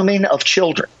grooming of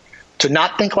children to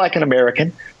not think like an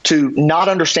American, to not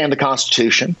understand the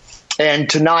Constitution, and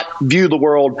to not view the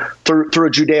world through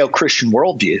a Judeo-Christian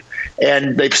worldview.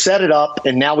 And they've set it up,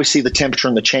 and now we see the temperature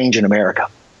and the change in America.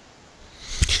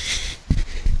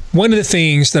 One of the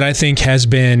things that I think has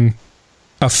been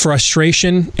a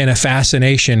frustration and a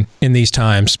fascination in these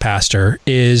times, Pastor,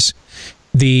 is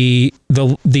the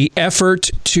effort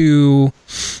to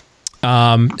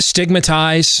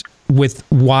stigmatize with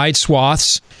wide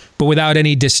swaths, but without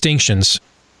any distinctions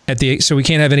so we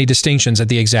can't have any distinctions at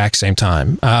the exact same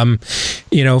time.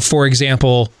 For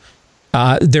example,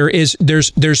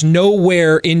 there's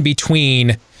nowhere in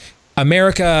between.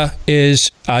 America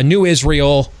is New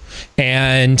Israel,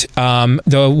 and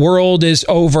the world is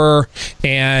over,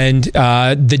 and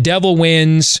the devil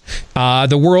wins.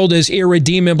 The world is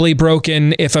irredeemably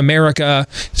broken if America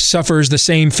suffers the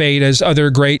same fate as other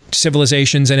great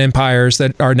civilizations and empires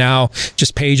that are now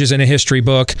just pages in a history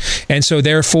book. And so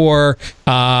therefore,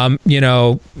 that's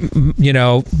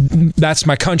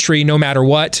my country no matter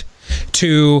what.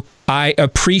 I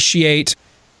appreciate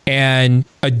and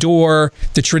adore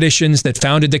the traditions that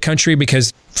founded the country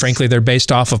because, frankly, they're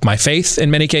based off of my faith in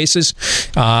many cases,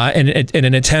 in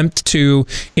an attempt to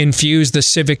infuse the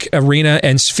civic arena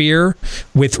and sphere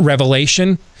with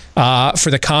revelation for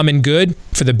the common good,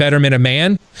 for the betterment of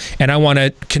man. And I want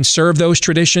to conserve those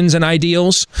traditions and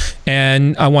ideals,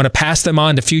 and I want to pass them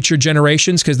on to future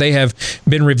generations because they have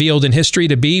been revealed in history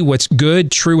to be what's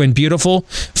good, true, and beautiful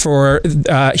for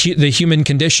the human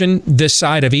condition this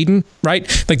side of Eden,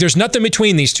 right? Like there's nothing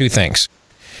between these two things.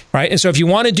 Right. And so if you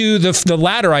want to do the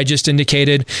latter I just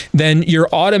indicated, then you're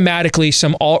automatically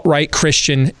some alt-right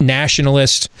Christian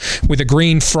nationalist with a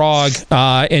green frog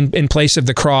in place of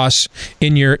the cross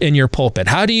in your pulpit.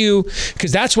 How do you?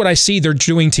 Because that's what I see they're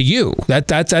doing to you.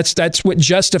 That's what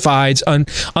justifies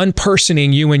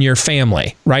unpersoning you and your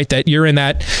family. Right. That you're in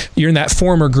that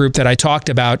former group that I talked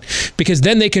about, because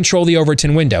then they control the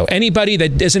Overton window. Anybody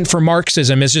that isn't for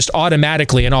Marxism is just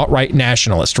automatically an alt-right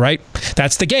nationalist. Right.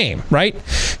 That's the game. Right.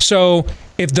 So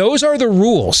if those are the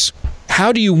rules,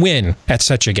 how do you win at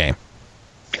such a game?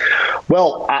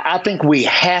 Well, I think we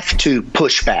have to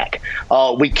push back.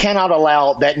 We cannot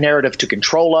allow that narrative to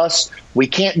control us. We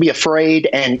can't be afraid,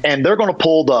 and they're going to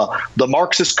pull the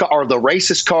Marxist card, or the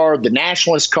racist card, the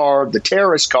nationalist card, the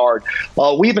terrorist card.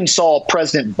 We even saw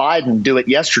President Biden do it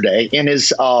yesterday in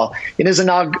his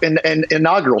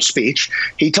inaugural speech.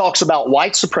 He talks about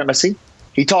white supremacy.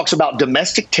 He talks about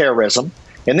domestic terrorism.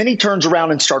 And then he turns around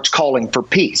and starts calling for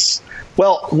peace.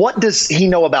 Well, what does he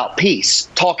know about peace,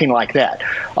 talking like that?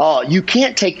 You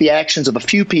can't take the actions of a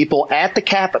few people at the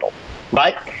Capitol,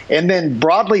 right, and then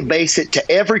broadly base it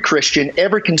to every Christian,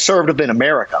 every conservative in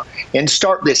America, and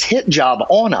start this hit job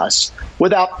on us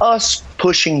without us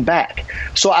pushing back.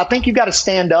 So I think you've got to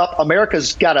stand up.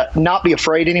 America's got to not be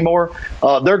afraid anymore.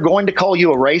 They're going to call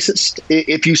you a racist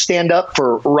if you stand up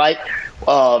for right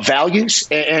values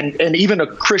and even a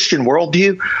Christian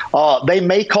worldview. They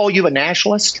may call you a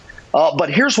nationalist. But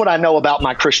here's what I know about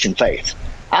my Christian faith.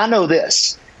 I know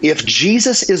this. If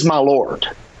Jesus is my Lord,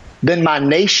 then my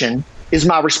nation is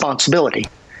my responsibility.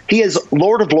 He is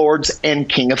Lord of Lords and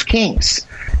King of Kings.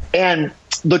 And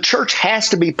the church has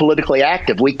to be politically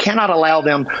active. We cannot allow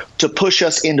them to push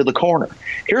us into the corner.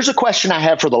 Here's a question I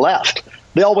have for the left.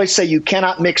 They always say you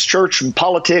cannot mix church and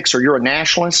politics or you're a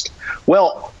nationalist.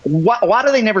 Well, why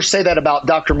do they never say that about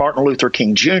Dr. Martin Luther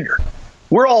King Jr.?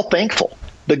 We're all thankful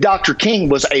that Dr. King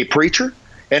was a preacher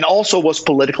and also was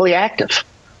politically active,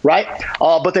 right?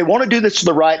 But they want to do this to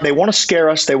the right. They want to scare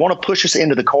us. They want to push us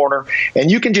into the corner. And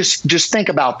you can just think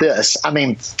about this. I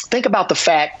mean, think about the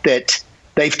fact that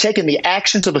they've taken the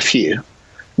actions of a few.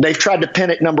 They've tried to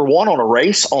pin it, number one, on a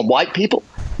race, on white people.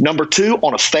 Number two,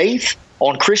 on a faith,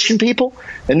 on Christian people.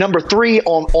 And number three,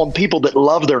 on people that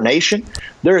love their nation.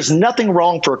 There is nothing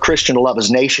wrong for a Christian to love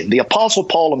his nation. The Apostle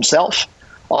Paul himself,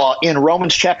 in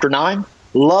Romans chapter 9,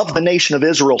 loved the nation of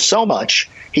Israel so much,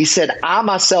 he said, I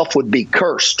myself would be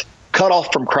cursed, cut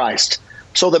off from Christ,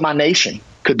 so that my nation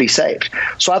could be saved.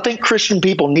 So I think Christian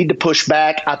people need to push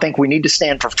back. I think we need to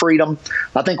stand for freedom.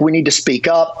 I think we need to speak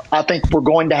up. I think we're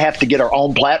going to have to get our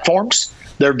own platforms.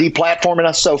 They're deplatforming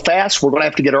us so fast, we're going to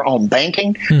have to get our own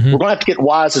banking. We're going to have to get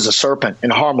wise as a serpent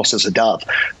and harmless as a dove.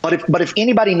 But if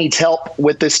anybody needs help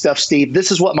with this stuff, Steve, this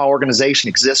is what my organization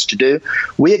exists to do.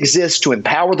 We exist to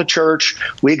empower the church.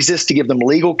 We exist to give them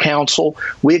legal counsel.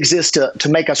 We exist to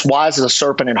make us wise as a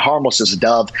serpent and harmless as a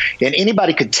dove. And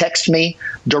anybody could text me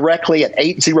directly at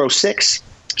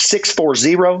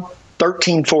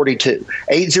 806-640-1342,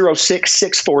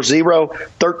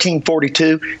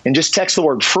 806-640-1342, and just text the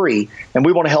word free, and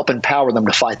we want to help empower them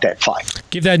to fight that fight.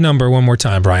 Give that number one more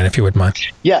time, Brian, if you wouldn't mind.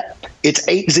 Yeah, it's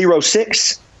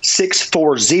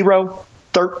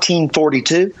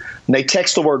 806-640-1342. And they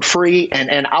text the word free,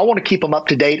 and I want to keep them up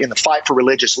to date in the fight for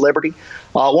religious liberty.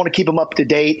 I want to keep them up to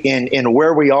date in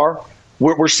where we are.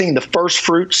 We're seeing the first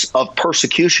fruits of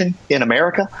persecution in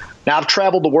America. Now, I've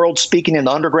traveled the world speaking in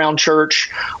the underground church,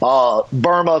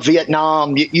 Burma,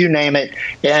 Vietnam, you name it,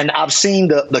 and I've seen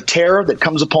the terror that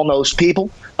comes upon those people.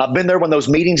 I've been there when those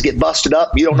meetings get busted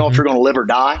up. You don't know if you're going to live or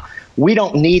die. We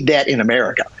don't need that in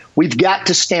America. We've got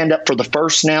to stand up for the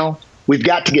first now. We've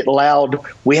got to get loud.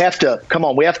 We have to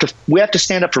We have to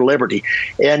stand up for liberty,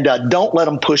 and don't let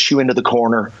them push you into the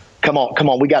corner. Come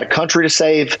on. We got a country to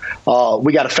save.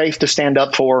 We got a faith to stand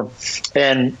up for.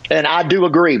 And I do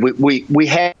agree. We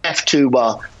have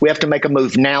to make a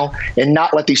move now and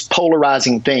not let these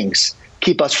polarizing things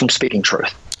keep us from speaking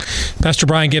truth. Pastor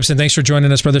Brian Gibson, thanks for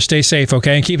joining us, brother. Stay safe,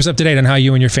 okay? And keep us up to date on how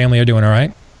you and your family are doing, all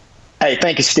right? Hey,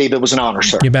 thank you, Steve. It was an honor,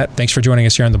 sir. You bet. Thanks for joining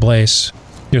us here on The Blaze.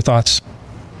 Your thoughts,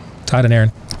 Todd and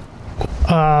Aaron?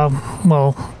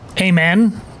 Well,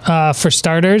 amen. For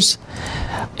starters,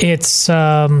 it's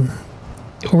we're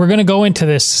going to go into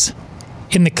this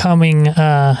in the coming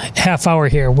half hour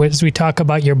here as we talk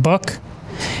about your book.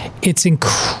 It's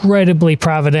incredibly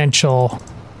providential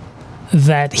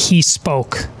that he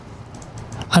spoke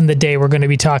on the day we're going to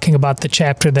be talking about the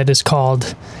chapter that is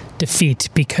called Defeat,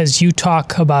 because you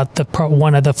talk about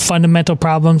one of the fundamental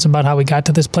problems about how we got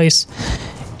to this place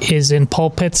is in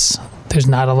pulpits, there's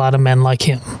not a lot of men like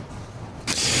him.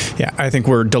 Yeah, I think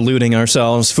we're deluding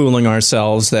ourselves, fooling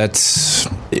ourselves that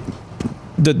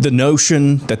the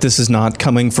notion that this is not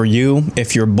coming for you,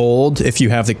 if you're bold, if you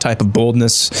have the type of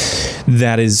boldness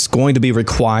that is going to be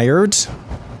required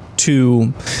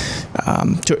to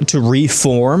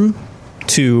reform,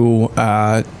 to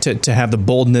have the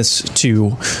boldness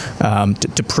to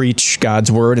preach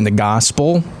God's word and the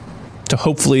gospel, to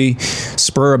hopefully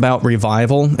spur about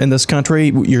revival in this country,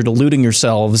 you're deluding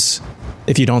yourselves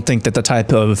if you don't think that the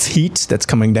type of heat that's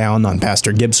coming down on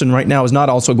Pastor Gibson right now is not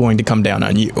also going to come down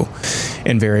on you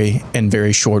in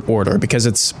very short order, because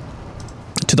it's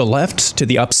to the left, to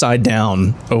the upside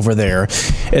down over there.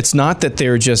 It's not that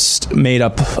they're just made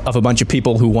up of a bunch of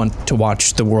people who want to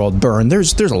watch the world burn.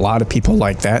 There's a lot of people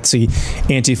like that. See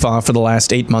Antifa for the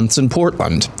last 8 months in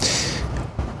Portland.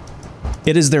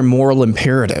 It is their moral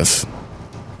imperative.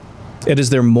 It is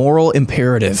their moral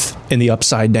imperative in the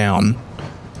upside down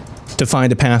to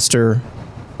find a pastor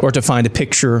or to find a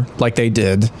picture like they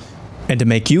did and to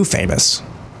make you famous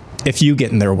if you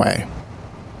get in their way.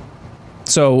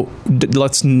 So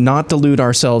let's not delude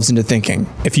ourselves into thinking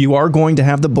if you are going to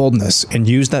have the boldness and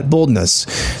use that boldness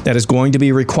that is going to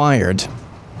be required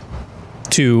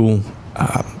to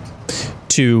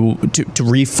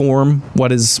reform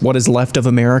what is left of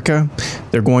America,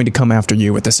 they're going to come after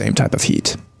you with the same type of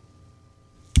heat.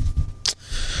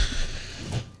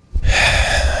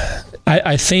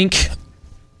 I think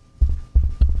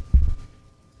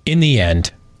in the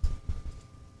end,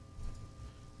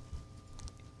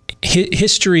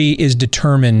 history is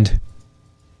determined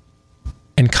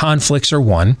and conflicts are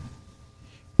won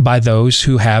by those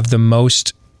who have the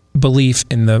most belief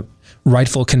in the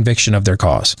rightful conviction of their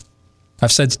cause.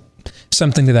 I've said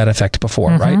something to that effect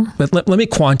before, right? But let me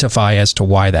quantify as to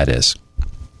why that is.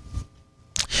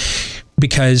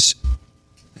 Because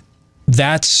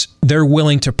they're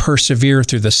willing to persevere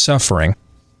through the suffering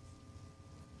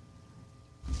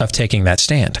of taking that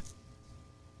stand.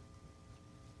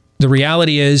 The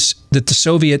reality is that the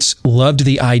Soviets loved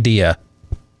the idea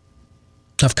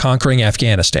of conquering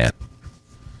Afghanistan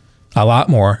a lot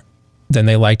more than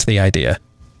they liked the idea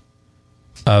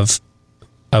of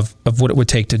what it would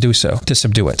take to do so, to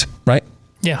subdue it, right?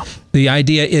 Yeah. The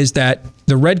idea is that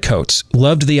the Redcoats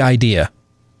loved the idea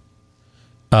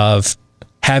of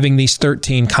having these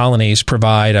 13 colonies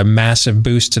provide a massive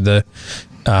boost to the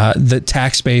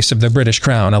tax base of the British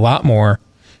Crown a lot more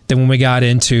than when we got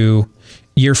into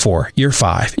year 4, year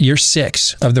 5, year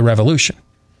 6 of the Revolution.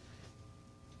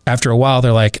 After a while,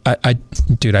 they're like, I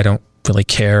don't really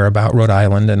care about Rhode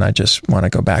Island, and I just want to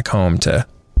go back home to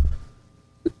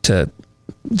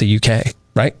the UK,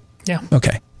 right? Yeah.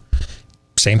 Okay.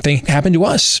 Same thing happened to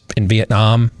us in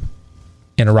Vietnam,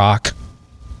 in Iraq.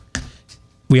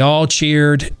 We all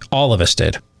cheered, all of us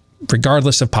did,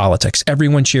 regardless of politics.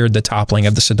 Everyone cheered the toppling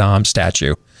of the Saddam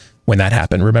statue when that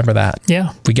happened. Remember that?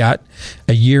 Yeah. We got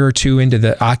a year or two into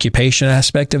the occupation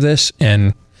aspect of this,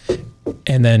 and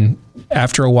then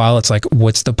after a while, it's like,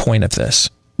 what's the point of this,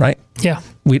 right? Yeah.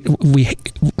 We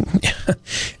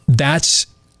that's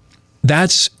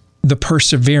the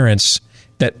perseverance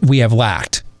that we have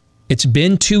lacked. It's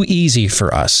been too easy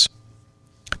for us.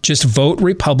 Just vote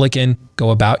Republican,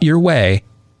 go about your way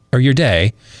or your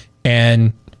day,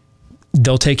 and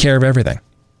they'll take care of everything.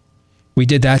 We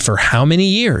did that for how many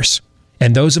years?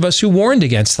 And those of us who warned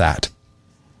against that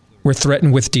were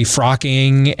threatened with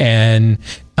defrocking and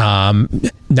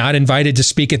not invited to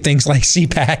speak at things like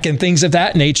CPAC and things of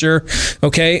that nature.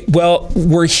 Okay, well,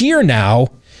 we're here now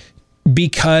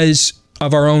because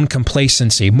of our own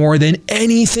complacency more than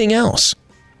anything else.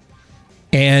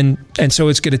 And so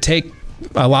it's going to take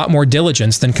a lot more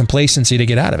diligence than complacency to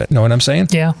get out of it. Know what I'm saying?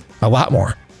 Yeah. A lot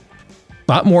more.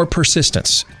 A lot more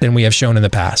persistence than we have shown in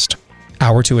the past.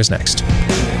 Hour 2 is next.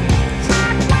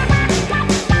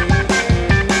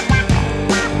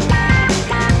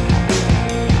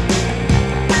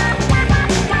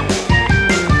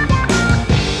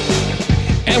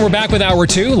 And we're back with Hour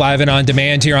 2, live and on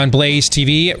demand here on Blaze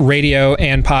TV, radio,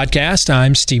 and podcast.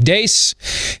 I'm Steve Deace.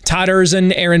 Todd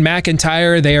Erzin, Aaron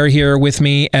McIntyre, they are here with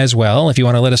me as well. If you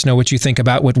want to let us know what you think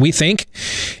about what we think,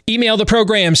 email the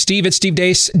program,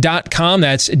 steve@stevedeace.com.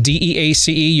 That's DEACE.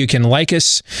 You can like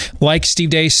us, like Steve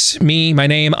Deace, my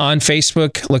name on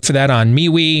Facebook. Look for that on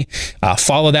MeWe.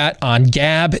 Follow that on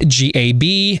Gab,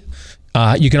 G-A-B.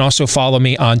 You can also follow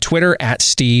me on Twitter at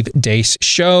Steve Deace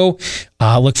Show.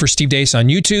 Look for Steve Deace on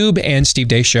YouTube and Steve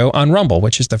Deace Show on Rumble,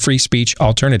 which is the free speech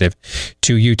alternative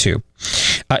to YouTube.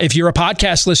 If you're a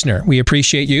podcast listener, we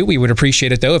appreciate you. We would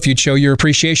appreciate it, though, if you'd show your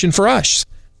appreciation for us.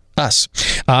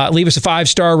 Leave us a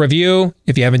 5-star review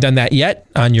if you haven't done that yet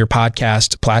on your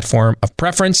podcast platform of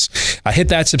preference. Hit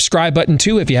that subscribe button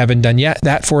too if you haven't done yet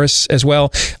that for us as well.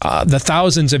 The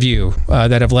thousands of you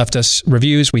that have left us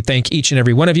reviews, we thank each and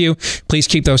every one of you. Please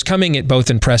keep those coming. It both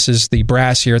impresses the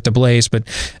brass here at the Blaze, but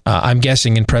I'm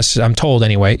guessing I'm told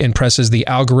anyway, impresses the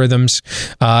algorithms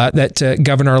that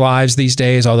govern our lives these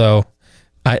days, although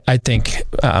I think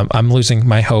I'm losing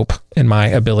my hope in my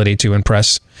ability to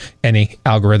impress any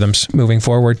algorithms moving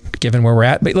forward, given where we're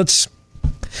at. But let's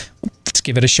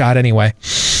give it a shot anyway.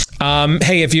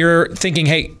 Hey, if you're thinking,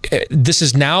 hey, this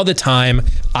is now the time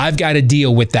I've got to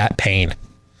deal with that pain.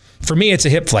 For me, it's a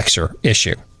hip flexor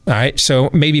issue. All right. So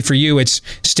maybe for you, it's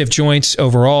stiff joints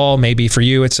overall. Maybe for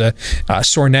you, it's a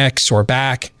sore neck, sore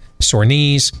back, sore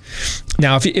knees.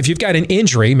 Now, if you've got an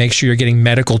injury, make sure you're getting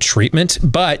medical treatment.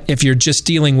 But if you're just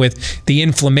dealing with the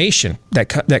inflammation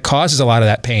that causes a lot of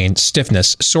that pain,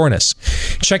 stiffness, soreness,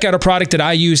 check out a product that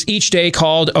I use each day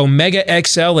called Omega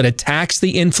XL. It attacks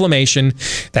the inflammation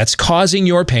that's causing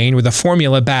your pain with a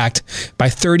formula backed by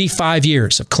 35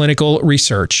 years of clinical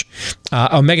research.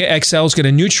 Omega XL is going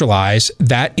to neutralize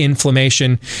that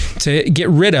inflammation to get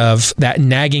rid of that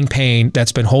nagging pain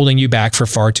that's been holding you back for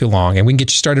far too long. And we can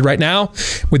get you started right now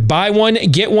with buy one,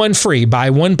 get one free. Buy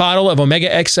one bottle of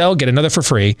Omega XL, get another for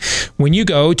free when you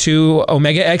go to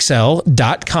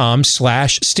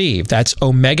omegaxl.com/Steve. That's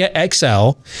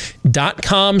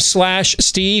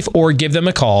omegaxl.com/Steve, or give them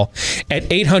a call at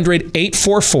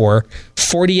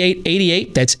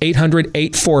 800-844-4888. That's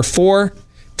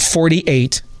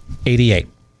 800-844-4888.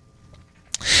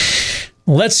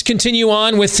 Let's continue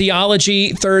on with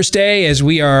Theology Thursday as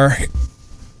we are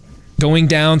going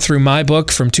down through my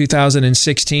book from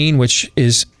 2016, which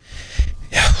is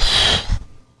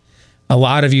a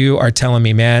lot of you are telling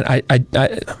me, man,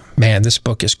 man, this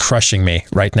book is crushing me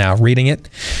right now reading it.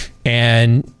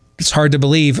 And it's hard to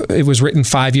believe it was written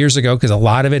 5 years ago, because a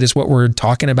lot of it is what we're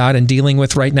talking about and dealing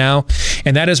with right now.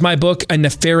 And that is my book, A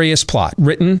Nefarious Plot,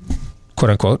 written, quote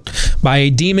unquote, by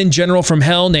a demon general from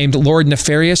hell named Lord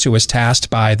Nefarious, who was tasked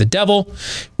by the devil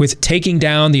with taking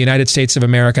down the United States of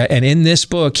America. And in this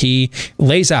book, he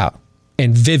lays out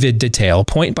in vivid detail,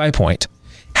 point by point,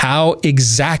 how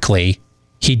exactly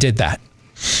he did that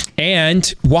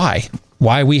and why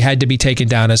we had to be taken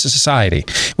down as a society,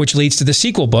 which leads to the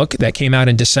sequel book that came out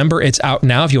in December. It's out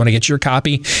now if you want to get your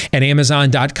copy at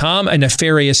Amazon.com, A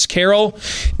Nefarious Carol.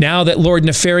 Now that Lord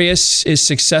Nefarious is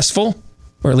successful,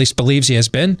 or at least believes he has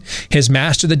been, his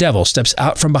master, the devil, steps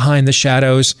out from behind the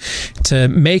shadows to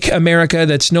make America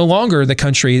that's no longer the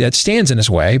country that stands in his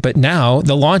way, but now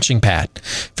the launching pad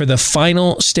for the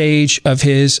final stage of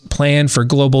his plan for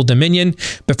global dominion.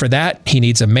 But for that, he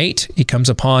needs a mate. He comes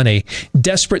upon a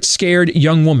desperate, scared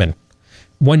young woman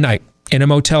one night in a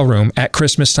motel room at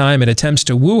Christmas time and attempts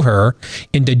to woo her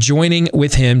into joining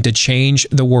with him to change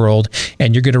the world.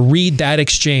 And you're going to read that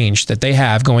exchange that they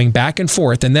have going back and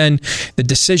forth, and then the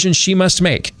decision she must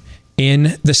make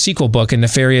in the sequel book, in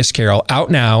Nefarious Carol, out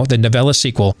now, the novella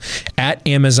sequel, at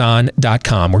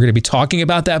Amazon.com. We're going to be talking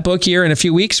about that book here in a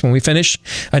few weeks when we finish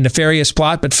A Nefarious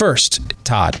Plot. But first,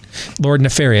 Todd, Lord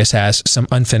Nefarious has some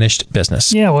unfinished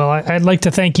business. Yeah, well, I'd like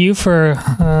to thank you for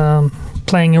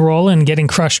playing a role in getting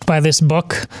crushed by this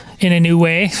book in a new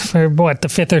way for, the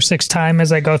fifth or sixth time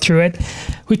as I go through it.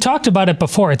 We talked about it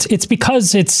before. It's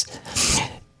because it's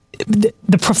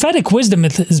the prophetic wisdom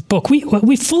of this book.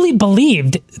 We fully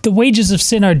believed the wages of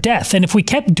sin are death. And if we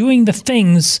kept doing the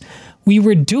things we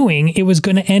were doing, it was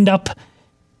going to end up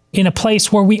in a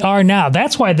place where we are now.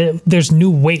 That's why there's new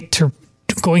weight to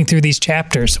going through these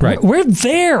chapters. Right. We're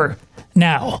there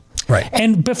now. Right.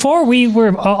 And before we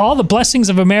were all the blessings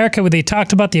of America, where they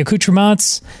talked about the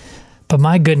accoutrements, but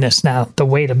my goodness, now the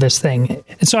weight of this thing.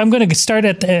 And so I'm going to start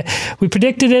we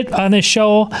predicted it on this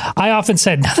show. I often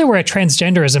said, now that we're at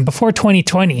transgenderism, before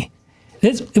 2020,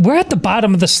 we're at the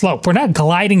bottom of the slope. We're not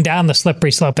gliding down the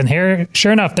slippery slope. And here,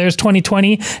 sure enough, there's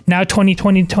 2020, now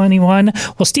 2021.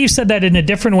 Well, Steve said that in a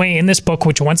different way in this book,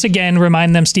 which once again,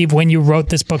 remind them, Steve, when you wrote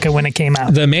this book and when it came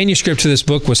out. The manuscript to this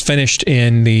book was finished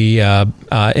in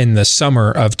the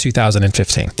summer of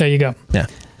 2015. There you go. Yeah.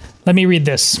 Let me read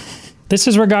this. This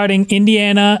is regarding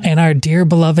Indiana and our dear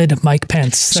beloved Mike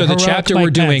Pence. So the chapter we're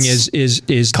doing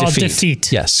is called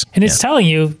defeat. Yes. And it's telling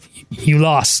you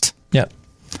lost. Yeah.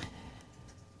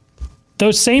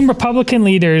 Those same Republican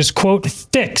leaders, quote,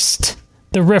 fixed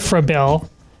the RFRA bill.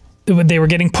 They were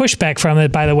getting pushback from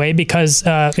it, by the way, because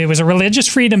it was a religious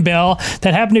freedom bill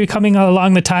that happened to be coming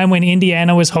along the time when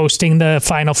Indiana was hosting the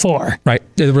Final Four. Right.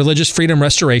 The Religious Freedom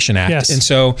Restoration Act. Yes. And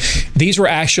so these were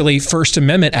actually First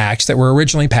Amendment acts that were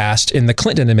originally passed in the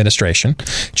Clinton administration.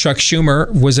 Chuck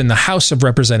Schumer was in the House of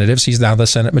Representatives. He's now the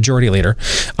Senate Majority Leader.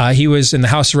 He was in the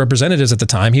House of Representatives at the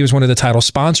time. He was one of the title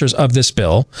sponsors of this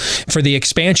bill for the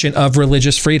expansion of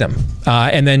religious freedom.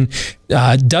 And then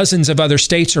dozens of other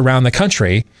states around the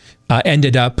country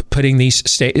ended up putting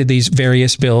these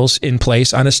various bills in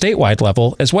place on a statewide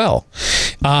level as well.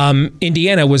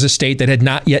 Indiana was a state that had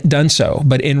not yet done so,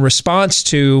 but in response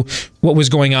to what was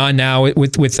going on now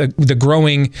with the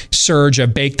growing surge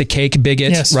of bake the cake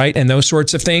bigots, yes, right, and those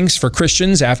sorts of things for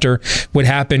Christians after what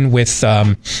happened with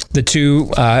the two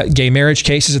gay marriage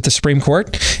cases at the Supreme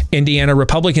Court, Indiana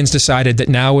Republicans decided that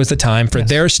now was the time for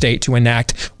their state to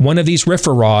enact one of these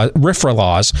RFRA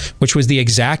laws, which was the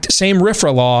exact same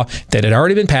RFRA law that had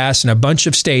already been passed in a bunch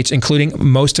of states, including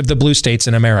most of the blue states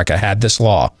in America had this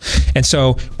law. And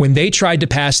so when they tried to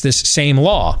pass this same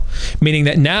law, meaning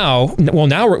that now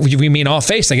we mean all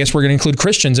faiths? I guess we're going to include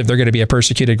Christians if they're going to be a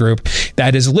persecuted group.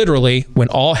 That is literally when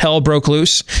all hell broke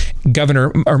loose.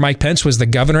 Mike Pence was the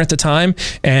governor at the time,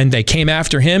 and they came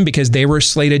after him because they were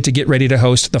slated to get ready to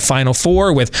host the Final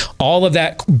Four with all of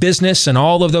that business and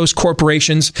all of those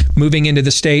corporations moving into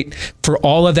the state for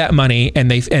all of that money,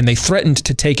 and they threatened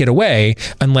to take it away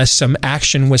unless some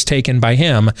action was taken by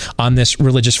him on this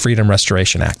Religious Freedom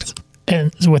Restoration Act.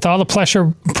 And with all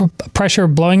the pressure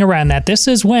blowing around that, this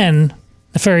is when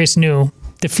Nefarious knew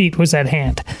defeat was at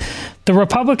hand. The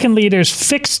Republican leaders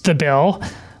fixed the bill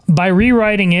by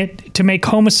rewriting it to make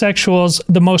homosexuals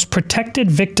the most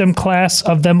protected victim class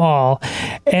of them all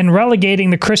and relegating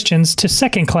the Christians to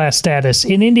second-class status.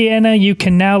 In Indiana, you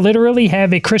can now literally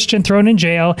have a Christian thrown in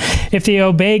jail if they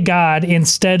obey God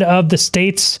instead of the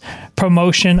state's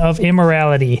promotion of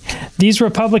immorality. These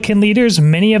Republican leaders,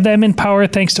 many of them in power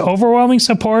thanks to overwhelming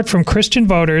support from Christian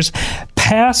voters,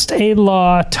 passed a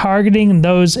law targeting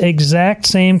those exact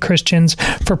same Christians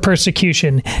for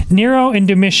persecution. Nero and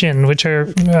Domitian, which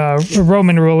are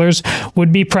Roman rulers,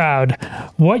 would be proud.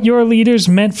 What your leaders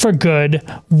meant for good,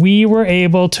 we were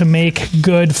able to make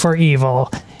good for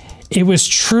evil. It was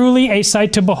truly a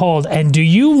sight to behold. And do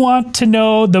you want to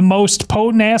know the most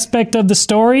potent aspect of the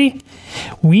story?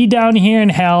 We down here in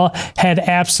hell had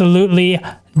absolutely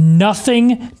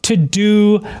nothing to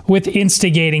do with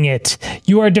instigating it.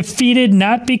 You are defeated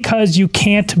not because you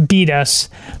can't beat us,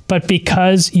 but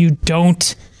because you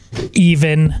don't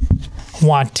even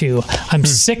want to. I'm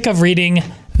sick of reading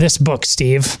this book,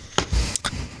 Steve.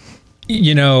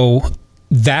 You know,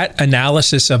 that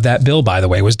analysis of that bill, by the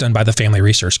way, was done by the Family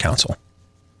Research Council.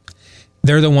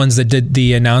 They're the ones that did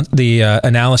the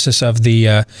analysis of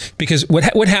the because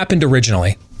what happened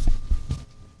originally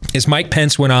is Mike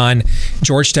Pence went on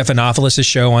George Stephanopoulos'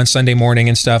 show on Sunday morning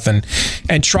and stuff and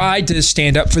tried to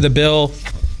stand up for the bill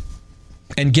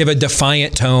and give a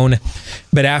defiant tone.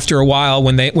 But after a while,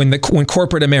 when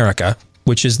corporate America,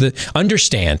 which is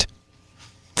understand,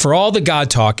 for all the God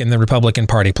talk in the Republican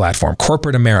Party platform,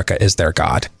 corporate America is their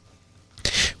God.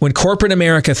 When corporate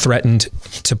America threatened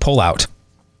to pull out,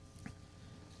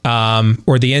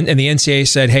 or the NCAA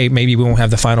said, hey, maybe we won't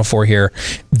have the Final Four here,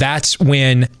 that's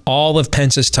when all of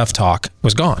Pence's tough talk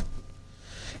was gone.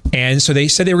 And so they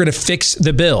said they were going to fix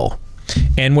the bill.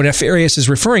 And what Nefarious is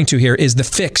referring to here is the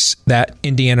fix that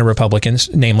Indiana Republicans,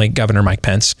 namely Governor Mike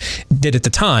Pence, did at the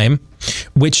time,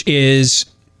 which is,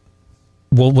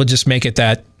 we'll just make it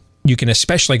that you can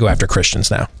especially go after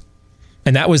Christians now.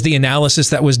 And that was the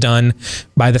analysis that was done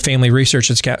by the Family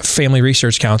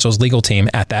Research Council's legal team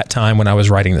at that time when I was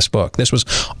writing this book. This was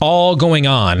all going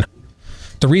on.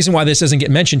 The reason why this doesn't get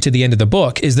mentioned to the end of the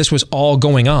book is this was all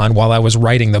going on while I was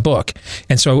writing the book.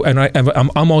 And so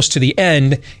I'm almost to the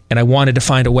end, and I wanted to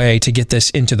find a way to get this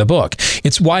into the book.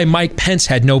 It's why Mike Pence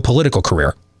had no political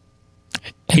career.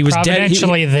 He was dead.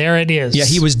 There it is. Yeah,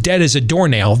 he was dead as a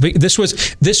doornail. This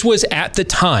was at the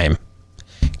time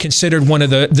considered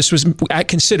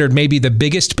considered maybe the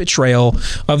biggest betrayal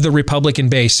of the Republican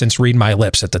base since Read My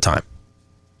Lips at the time,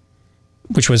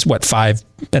 which was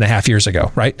 5.5 years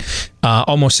ago, right?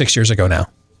 Almost 6 years ago now.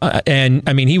 And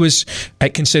I mean, he was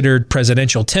considered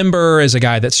presidential timber as a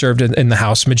guy that served in the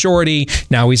House majority.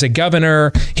 Now he's a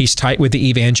governor. He's tight with the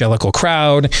evangelical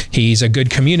crowd. He's a good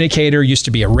communicator, used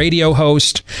to be a radio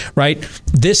host, right?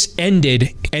 This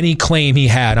ended any claim he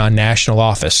had on national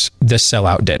office. This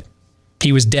sellout did.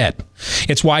 He was dead.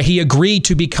 It's why he agreed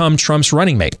to become Trump's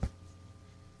running mate.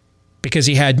 Because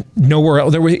he had nowhere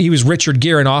else. He was Richard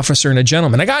Gere, an officer and a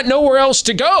gentleman. I got nowhere else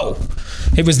to go.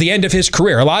 It was the end of his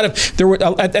career. At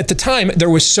the time,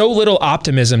 there was so little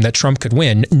optimism that Trump could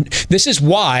win. This is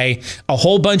why a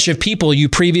whole bunch of people you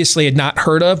previously had not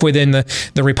heard of within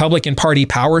the Republican Party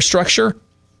power structure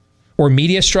or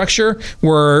media structure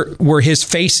were his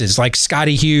faces, like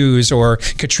Scotty Hughes or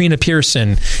Katrina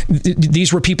Pearson.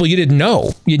 These were people you didn't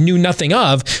know. You knew nothing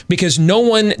of, because no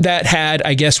one that had,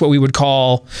 I guess, what we would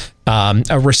call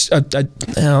that's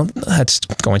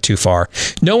going too far.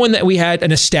 No one that we had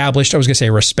an established, I was going to say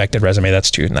respected resume.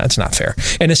 That's not fair.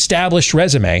 An established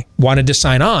resume wanted to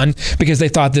sign on because they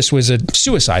thought this was a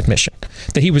suicide mission,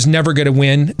 that he was never going to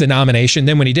win the nomination.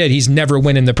 Then when he did, he's never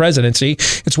winning the presidency.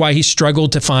 It's why he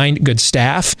struggled to find good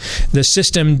staff. The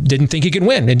system didn't think he could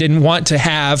win and didn't want to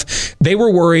have, they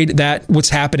were worried that what's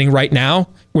happening right now,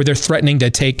 where they're threatening to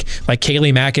take like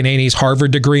Kayleigh McEnany's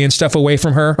Harvard degree and stuff away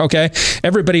from her. Okay.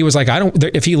 Everybody was like,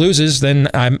 if he loses, then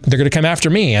they're going to come after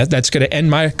me. That's going to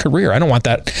end my career. I don't want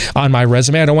that on my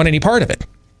resume. I don't want any part of it.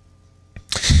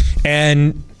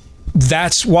 And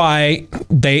that's why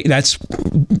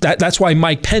that's why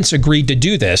Mike Pence agreed to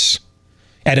do this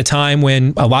at a time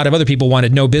when a lot of other people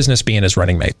wanted no business being his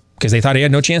running mate. because they thought he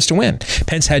had no chance to win.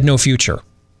 Pence had no future.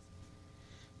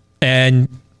 And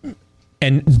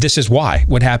this is why,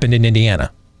 what happened in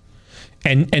Indiana.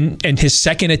 And his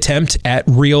second attempt at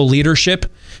real leadership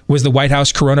was the White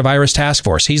House Coronavirus Task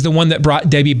Force. He's the one that brought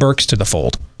Debbie Birx to the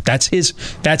fold. That's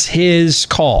his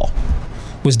call,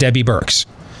 was Debbie Birx,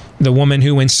 the woman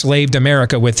who enslaved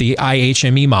America with the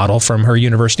IHME model from her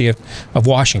University of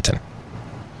Washington.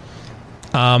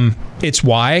 It's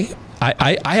why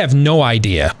I have no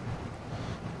idea.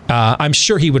 I'm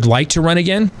sure he would like to run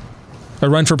again, or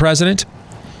run for president.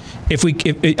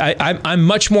 I'm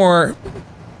much more,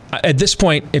 at this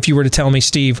point, if you were to tell me,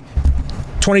 Steve,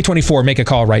 2024, make a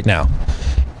call right now.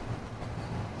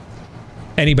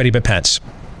 Anybody but Pence.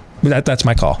 That's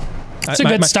my call. It's a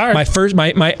good start.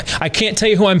 I can't tell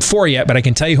you who I'm for yet, but I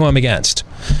can tell you who I'm against.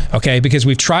 Okay, because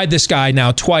we've tried this guy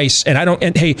now twice,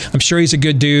 and hey, I'm sure he's a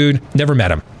good dude. Never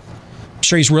met him. I'm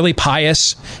sure he's really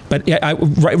pious, but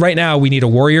right now we need a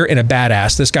warrior and a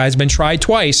badass. This guy's been tried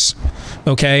twice.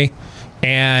 Okay,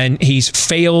 and he's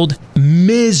failed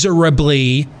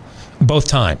miserably both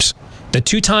times. The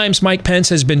 2 times Mike Pence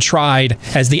has been tried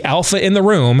as the alpha in the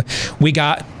room, we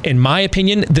got, in my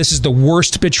opinion, this is the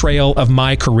worst betrayal of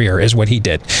my career, is what he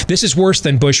did. This is worse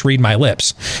than Bush read my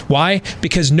lips. Why?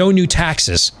 Because no new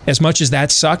taxes, as much as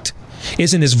that sucked,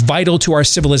 isn't as vital to our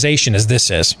civilization as this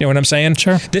is. You know what I'm saying?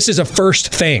 Sure. This is a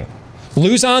first thing.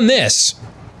 Lose on this,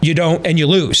 you don't, and you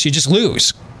lose. You just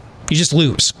lose. You just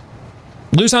lose.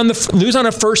 Lose on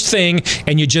a first thing,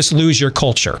 and you just lose your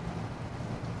culture.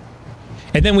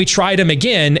 And then we tried him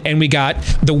again, and we got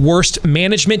the worst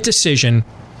management decision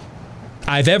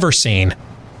I've ever seen.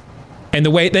 And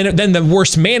then the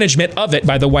worst management of it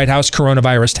by the White House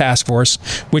Coronavirus Task Force,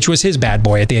 which was his bad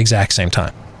boy at the exact same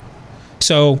time.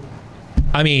 So,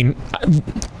 I mean,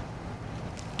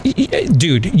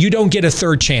 dude, you don't get a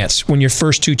third chance when your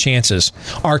first 2 chances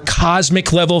are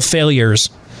cosmic level failures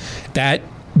that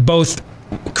both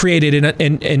created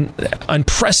an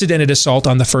unprecedented assault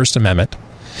on the First Amendment,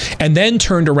 and then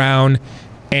turned around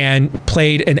and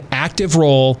played an active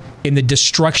role in the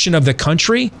destruction of the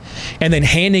country, and then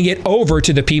handing it over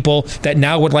to the people that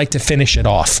now would like to finish it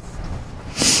off.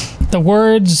 The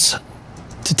words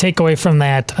to take away from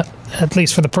that, at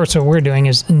least for the person we're doing,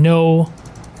 is no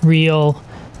real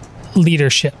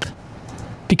leadership.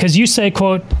 Because you say,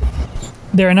 quote,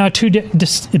 there are now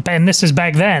and this is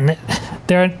back then,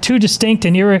 there are 2 distinct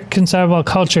and irreconcilable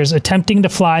cultures attempting to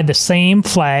fly the same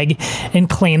flag and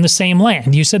claim the same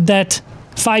land. You said that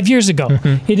 5 years ago.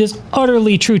 Mm-hmm. It is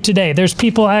utterly true today. There's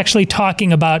people actually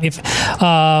talking about if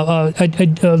a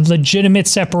legitimate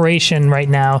separation right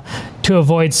now to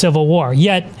avoid civil war.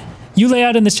 Yet you lay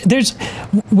out in this, there's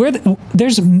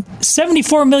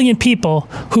 74 million people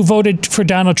who voted for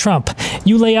Donald Trump.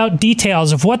 You lay out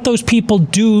details of what those people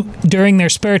do during their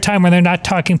spare time when they're not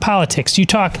talking politics. You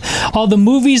talk all the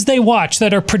movies they watch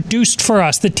that are produced for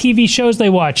us, the TV shows they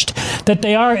watched, that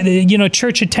they are,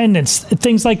 church attendance,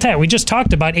 things like that. We just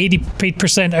talked about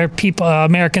 88% are people,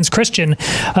 Americans Christian,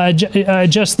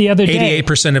 just the other day.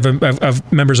 88%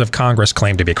 of members of Congress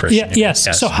claim to be Christian. Yeah,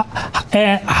 yes. So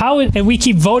and we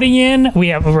keep voting in. We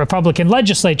have Republican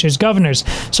legislatures, governors.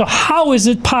 So how is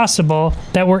it possible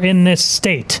that we're in this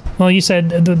state? Well, you said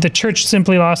the church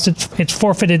simply lost it's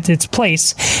forfeited its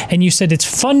place, and you said it's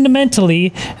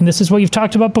fundamentally, and this is what you've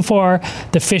talked about before,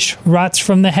 the fish rots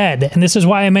from the head. And this is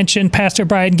why I mentioned Pastor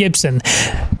Brian Gibson.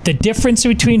 The difference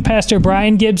between Pastor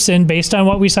Brian Gibson, based on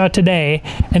what we saw today,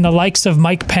 and the likes of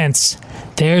Mike Pence,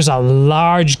 there's a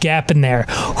large gap in there.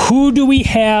 Who do we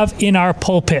have in our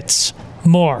pulpits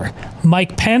more,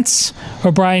 Mike Pence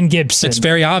or Brian Gibson? It's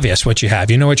very obvious what you have.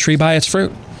 You know a tree by its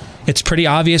fruit. It's pretty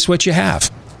obvious what you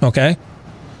have, okay?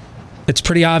 It's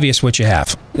pretty obvious what you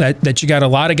have. That you got a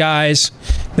lot of guys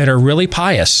that are really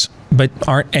pious but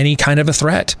aren't any kind of a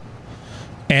threat.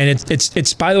 And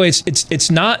it's by the way, it's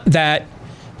not that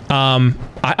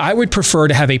I would prefer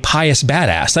to have a pious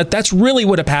badass. That's really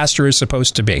what a pastor is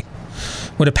supposed to be.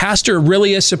 What a pastor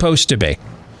really is supposed to be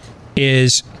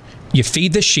is you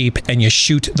feed the sheep and you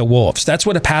shoot the wolves. That's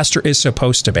what a pastor is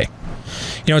supposed to be.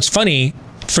 It's funny,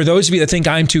 for those of you that think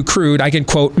I'm too crude, I can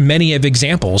quote many of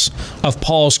examples of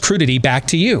Paul's crudity back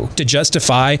to you to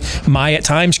justify my, at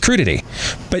times, crudity.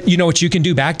 But you know what you can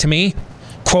do back to me?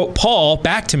 Quote Paul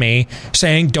back to me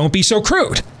saying, don't be so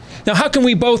crude. Now, how can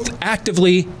we both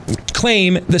actively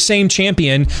claim the same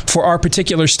champion for our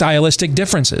particular stylistic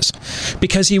differences?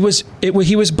 Because he was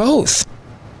both.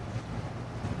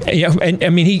 And I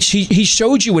mean, he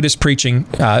showed you what his preaching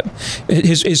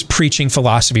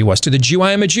philosophy was. To the Jew,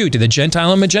 I am a Jew. To the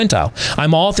Gentile, I'm a Gentile.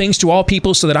 I'm all things to all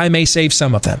people so that I may save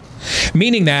some of them.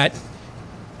 Meaning that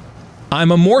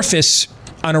I'm amorphous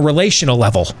on a relational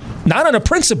level, not on a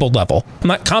principled level. I'm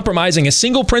not compromising a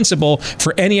single principle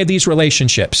for any of these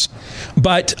relationships,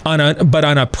 but on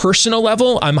a personal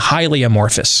level, I'm highly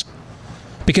amorphous,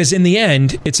 because in the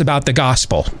end, it's about the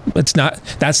gospel. It's not.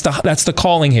 That's the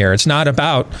calling here. It's not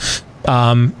about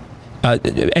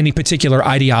any particular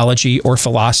ideology or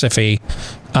philosophy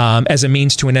as a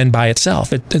means to an end by itself.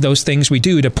 Those things we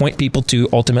do to point people to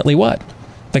ultimately what?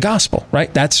 The gospel,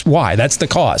 right? That's why. That's the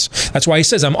cause. That's why he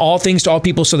says, I'm all things to all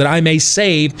people so that I may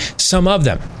save some of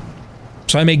them.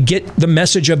 So I may get the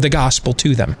message of the gospel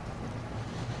to them.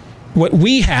 What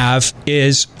we have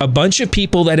is a bunch of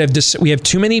people we have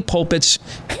too many pulpits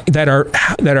that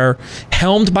are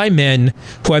helmed by men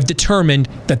who have determined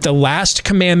that the last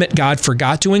commandment God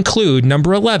forgot to include,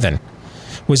 number 11,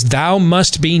 was thou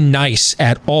must be nice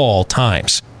at all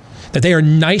times. That they are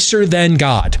nicer than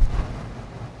God.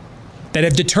 That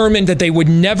have determined that they would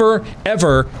never,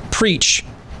 ever preach.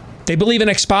 They believe in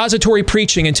expository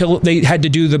preaching until they had to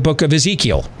do the book of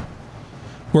Ezekiel,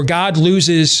 where God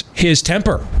loses his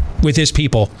temper with his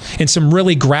people in some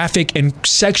really graphic and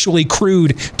sexually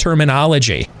crude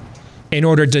terminology in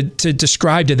order to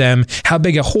describe to them how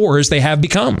big of whores they have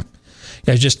become.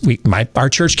 Our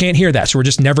church can't hear that, so we're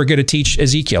just never going to teach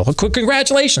Ezekiel.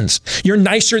 Congratulations. You're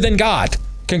nicer than God.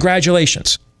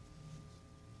 Congratulations.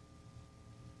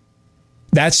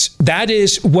 That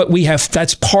is what we have.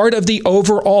 That's part of the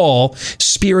overall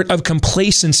spirit of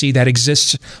complacency that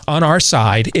exists on our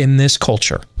side in this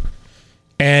culture.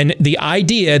 And the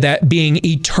idea that being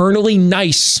eternally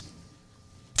nice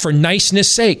for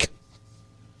niceness' sake,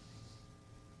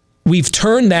 we've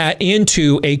turned that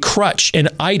into a crutch, an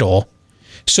idol,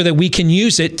 so that we can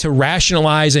use it to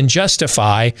rationalize and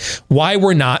justify why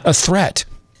we're not a threat.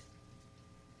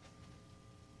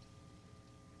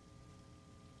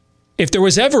 If there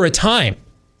was ever a time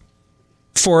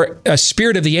for a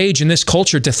spirit of the age in this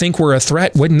culture to think we're a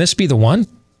threat, wouldn't this be the one?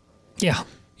 Yeah.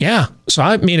 Yeah. So,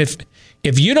 I mean,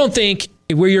 if you don't think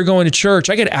where you're going to church,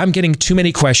 I'm getting too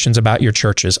many questions about your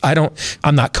churches.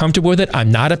 I'm not comfortable with it.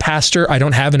 I'm not a pastor. I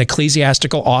don't have an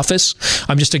ecclesiastical office.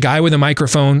 I'm just a guy with a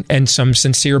microphone and some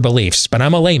sincere beliefs, but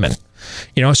I'm a layman.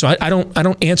 So I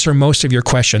don't answer most of your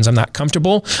questions. I'm not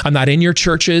comfortable. I'm not in your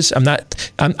churches. I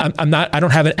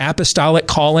don't have an apostolic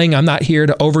calling. I'm not here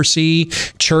to oversee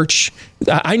church.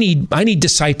 I need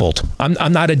discipled.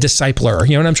 I'm not a discipler.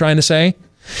 You know what I'm trying to say?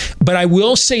 But I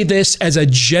will say this as a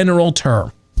general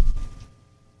term.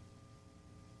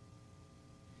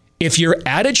 If you're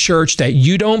at a church that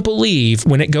you don't believe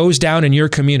when it goes down in your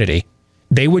community,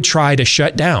 they would try to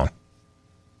shut down,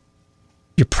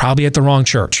 you're probably at the wrong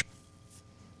church.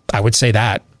 I would say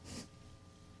that.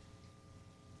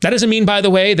 That doesn't mean, by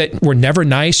the way, that we're never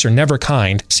nice or never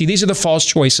kind. See, these are the false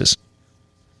choices.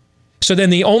 So then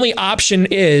the only option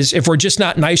is, if we're just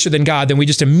not nicer than God, then we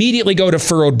just immediately go to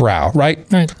furrowed brow, right?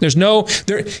 Right.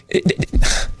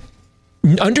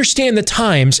 Understand the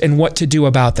times and what to do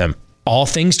about them. All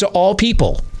things to all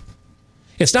people.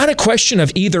 It's not a question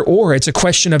of either or, it's a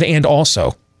question of and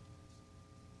also.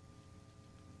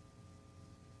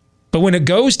 But when it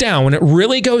goes down, when it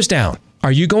really goes down,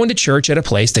 are you going to church at a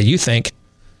place that you think,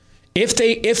 if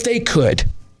they could,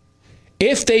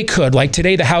 like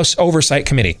today, the House Oversight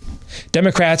Committee,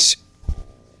 Democrats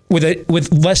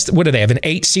with less, what do they have, an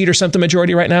 8-seat or something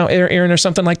majority right now, Aaron, or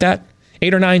something like that?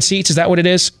 8 or 9 seats, is that what it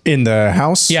is? In the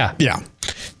House? Yeah. Yeah.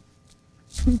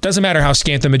 Doesn't matter how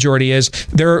scant the majority is.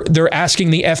 They're asking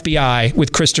the FBI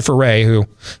with Christopher Wray, who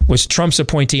was Trump's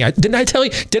appointee. Didn't I tell you?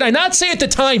 Did I not say at the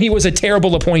time he was a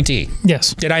terrible appointee?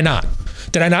 Yes. Did I not?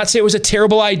 Did I not say it was a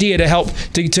terrible idea to help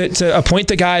to appoint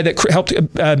the guy that helped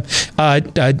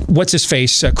what's his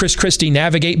face, Chris Christie,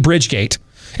 navigate Bridgegate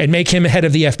and make him head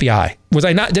of the FBI? Was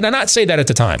I not? Did I not say that at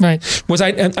the time? Right. Was I?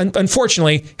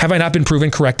 Unfortunately, have I not been proven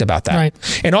correct about that?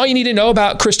 Right. And all you need to know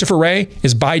about Christopher Wray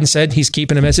is Biden said he's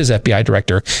keeping him as his FBI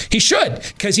director. He should,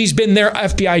 because he's been their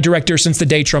FBI director since the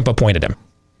day Trump appointed him.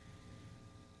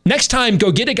 Next time,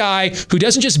 go get a guy who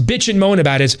doesn't just bitch and moan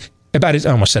about his, I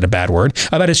almost said a bad word,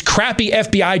 about his crappy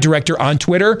FBI director on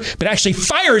Twitter, but actually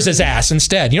fires his ass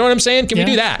instead. You know what I'm saying? Can we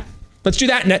do that? Let's do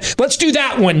that. Let's do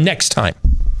that one next time.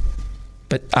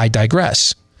 But I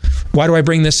digress. Why do I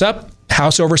bring this up?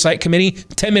 House Oversight Committee,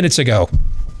 10 minutes ago.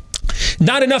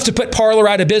 Not enough to put Parler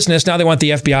out of business. Now they want the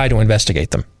FBI to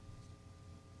investigate them.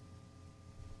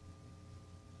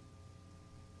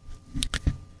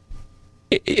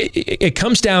 It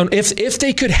comes down, if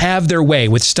they could have their way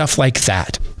with stuff like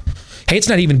that. Hey, it's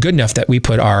not even good enough that we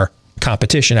put our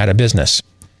competition out of business.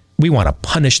 We want to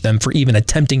punish them for even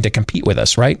attempting to compete with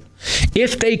us, right?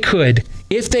 If they could,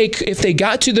 if they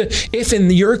got to if in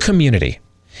your community,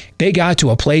 They got to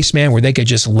a place, man, where they could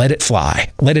just let it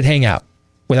fly, let it hang out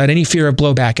without any fear of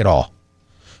blowback at all.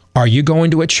 Are you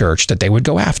going to a church that they would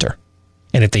go after?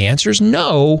 And if the answer is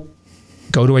no,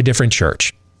 go to a different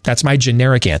church. That's my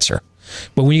generic answer.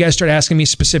 But when you guys start asking me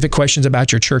specific questions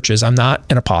about your churches, I'm not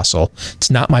an apostle. It's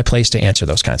not my place to answer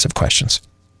those kinds of questions.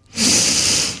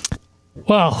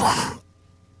 Well,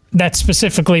 that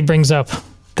specifically brings up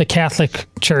the Catholic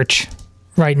Church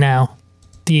right now.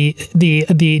 The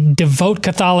devout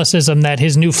Catholicism that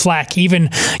his new flack, even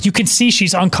you can see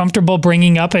she's uncomfortable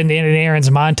bringing up in Aaron's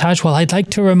montage. Well, I'd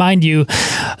like to remind you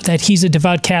that he's a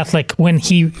devout Catholic when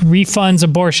he refunds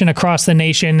abortion across the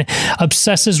nation,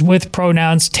 obsesses with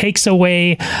pronouns, takes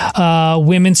away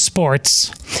women's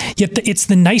sports. Yet it's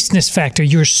the niceness factor.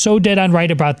 You're so dead on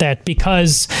right about that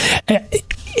because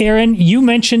Aaron, you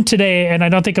mentioned today, and I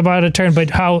don't think about a turn, but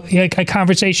how a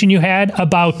conversation you had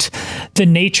about the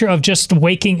nature of just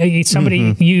waking.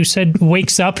 Somebody you said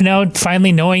wakes up now,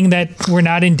 finally knowing that we're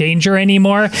not in danger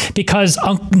anymore because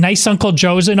nice Uncle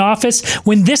Joe's in office.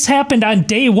 When this happened on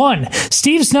day one,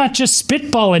 Steve's not just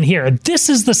spitballing here. This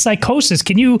is the psychosis.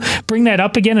 Can you bring that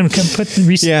up again and put the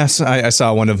recent? Yes, I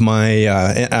saw one of my,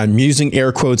 I'm using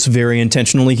air quotes very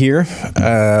intentionally here,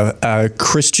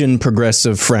 Christian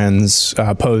progressive friends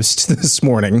post this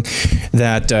morning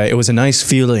that it was a nice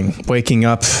feeling waking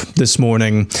up this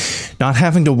morning, not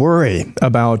having to worry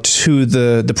about who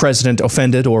the president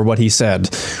offended or what he said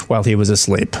while he was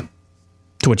asleep.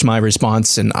 To which my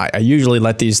response, and I usually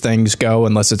let these things go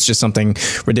unless it's just something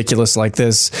ridiculous like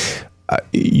this.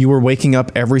 You were waking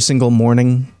up every single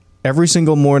morning,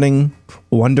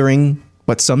 wondering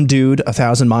what some dude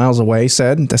 1,000 miles away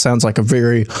said. That sounds like a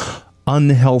very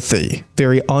unhealthy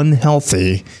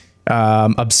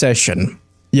obsession.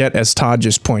 Yet, as Todd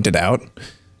just pointed out,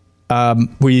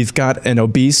 we've got an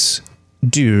obese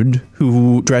dude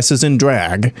who dresses in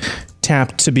drag,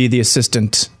 tapped to be the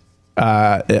assistant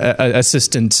health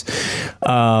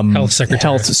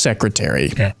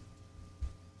secretary. Yeah.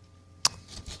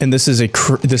 And this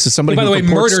is somebody who, by the way,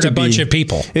 murdered a bunch be, of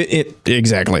people.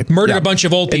 Exactly. Murdered a bunch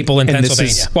of old people in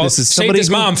Pennsylvania. Saved his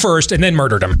mom first and then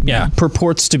murdered him. Yeah.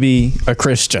 Purports to be a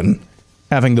Christian,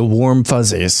 having the warm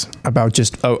fuzzies about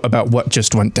what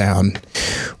just went down.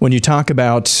 When you talk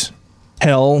about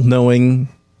hell, knowing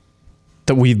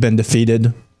that we've been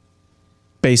defeated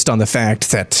based on the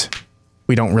fact that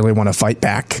we don't really want to fight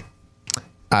back.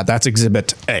 That's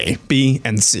exhibit A, B,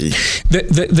 and C.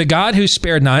 The God who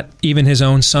spared not even his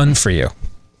own son for you.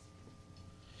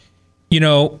 You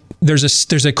know,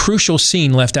 there's a crucial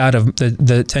scene left out of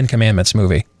the Ten Commandments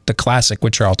movie, the classic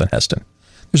with Charlton Heston.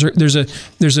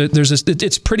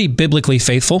 It's pretty biblically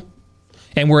faithful,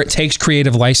 and where it takes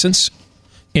creative license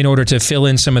in order to fill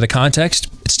in some of the context,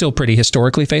 it's still pretty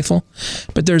historically faithful.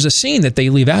 But there's a scene that they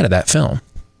leave out of that film,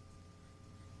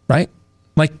 right?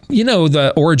 Like, you know,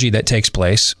 the orgy that takes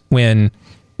place when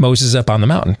Moses is up on the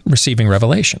mountain receiving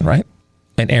revelation, right?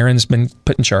 And Aaron's been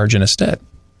put in charge in his stead.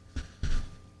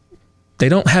 They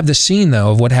don't have the scene,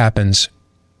 though, of what happens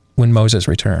when Moses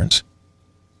returns.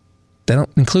 They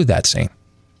don't include that scene.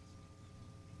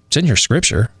 It's in your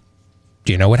scripture.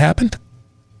 Do you know what happened?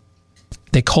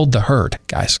 They culled the herd,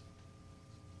 guys.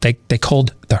 They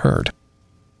culled the herd.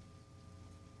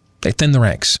 They thinned the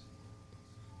ranks.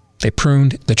 They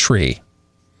pruned the tree.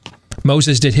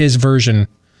 Moses did his version,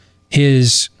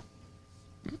 his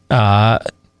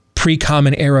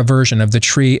pre-common era version of the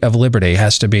tree of liberty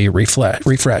has to be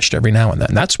refreshed every now and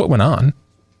then. That's what went on.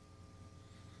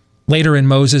 Later in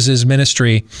Moses'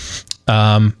 ministry,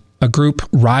 a group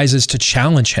rises to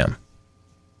challenge him,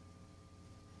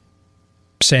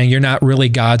 saying, you're not really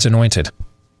God's anointed.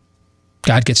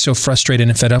 God gets so frustrated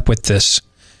and fed up with this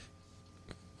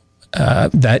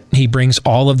that he brings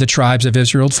all of the tribes of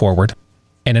Israel forward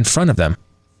and in front of them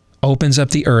opens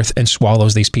up the earth and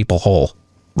swallows these people whole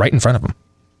right in front of them.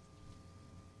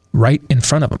 Right in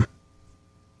front of them.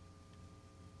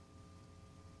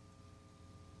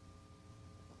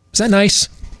 Is that nice?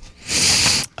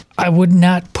 I would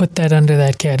not put that under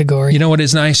that category. You know what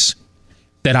is nice?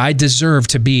 That I deserve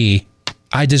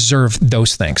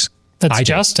those things. That's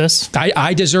justice.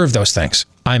 I deserve those things.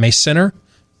 I'm a sinner.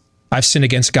 I've sinned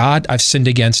against God. I've sinned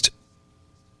against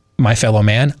my fellow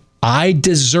man. I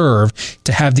deserve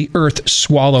to have the earth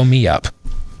swallow me up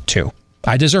too.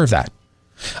 I deserve that.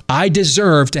 I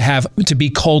deserve to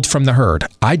be culled from the herd.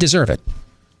 I deserve it.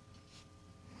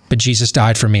 But Jesus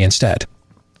died for me instead.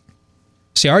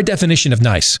 See, our definition of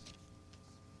nice,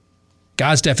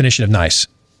 God's definition of nice,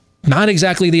 not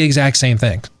exactly the exact same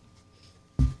thing.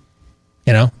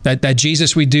 You know, that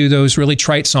Jesus we do those really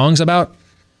trite songs about,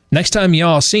 next time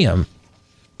y'all see him,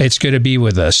 It's going to be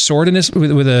with a sword in his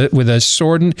with a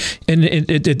sword and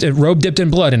a robe dipped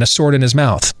in blood and a sword in his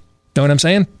mouth. Know what I'm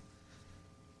saying?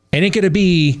 It ain't going to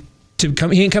be to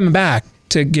come. He ain't coming back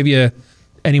to give you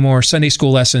any more Sunday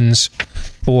school lessons,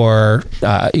 or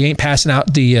he ain't passing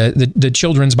out the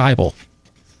children's Bible.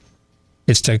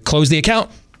 It's to close the account,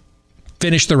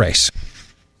 finish the race,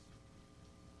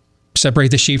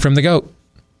 separate the sheep from the goat.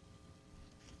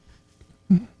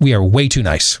 We are way too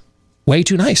nice. Way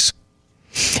too nice.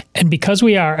 And because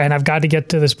we are, and I've got to get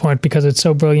to this point because it's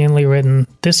so brilliantly written,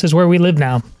 this is where we live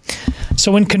now.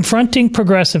 So when confronting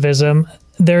progressivism,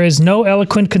 there is no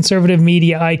eloquent conservative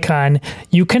media icon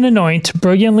you can anoint,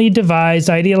 brilliantly devised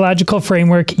ideological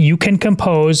framework you can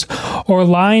compose, or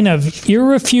line of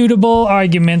irrefutable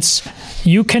arguments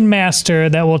you can master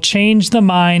that will change the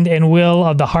mind and will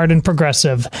of the hardened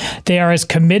progressive. They are as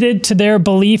committed to their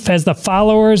belief as the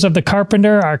followers of the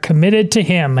carpenter are committed to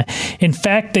him. In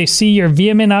fact, they see your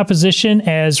vehement opposition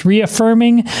as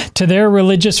reaffirming to their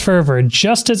religious fervor,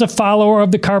 just as a follower of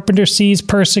the carpenter sees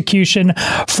persecution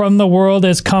from the world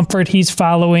as comfort. He's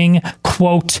following,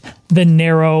 quote, the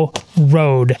narrow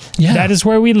road. Yeah. That is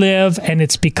where we live, and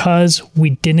it's because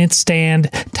we didn't stand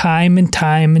time and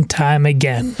time and time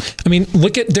again. I mean,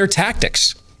 look at their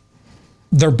tactics.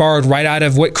 They're borrowed right out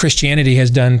of what Christianity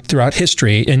has done throughout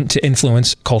history to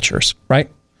influence cultures, right?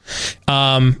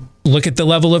 Look at the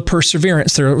level of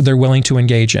perseverance they're willing to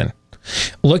engage in.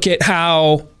 Look at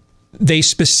how they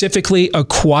specifically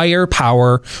acquire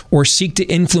power or seek to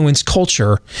influence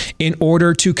culture in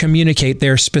order to communicate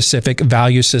their specific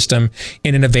value system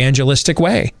in an evangelistic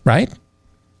way, right?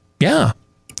 Yeah.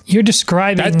 You're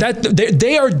describing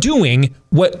they are doing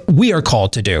what we are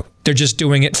called to do. They're just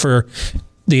doing it for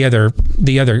the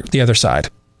other side.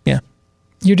 Yeah.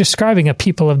 You're describing a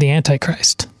people of the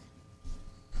Antichrist.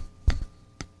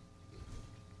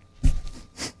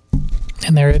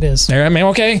 And there it is. There, I mean,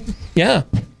 okay. Yeah.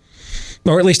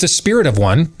 Or at least a spirit of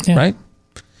one, yeah. Right?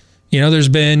 You know, there's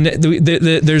been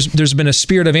a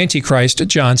spirit of Antichrist,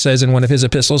 John says in one of his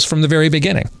epistles, from the very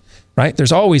beginning, right?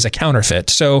 There's always a counterfeit.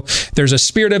 So there's a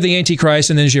spirit of the Antichrist,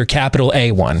 and then there's your capital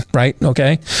A one, right?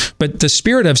 Okay? But the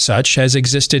spirit of such has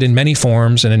existed in many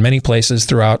forms and in many places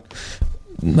throughout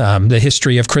the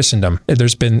history of Christendom.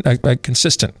 There's been a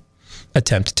consistent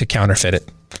attempt to counterfeit it,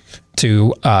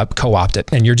 to co-opt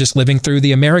it. And you're just living through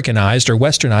the Americanized or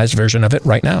Westernized version of it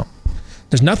right now.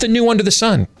 There's nothing new under the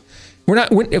sun.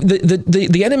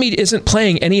 The enemy isn't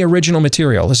playing any original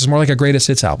material. This is more like a greatest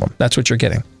hits album. That's what you're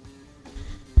getting.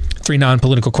 3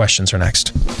 non-political questions are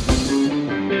next.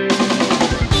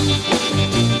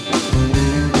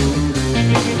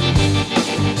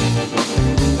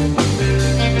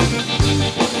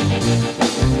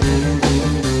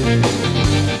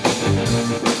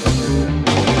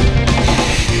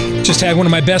 Just had one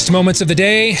of my best moments of the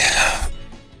day.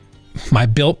 My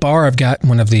Built Bar, I've got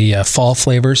one of the fall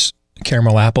flavors,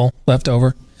 caramel apple left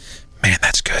over. Man,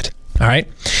 that's good. All right.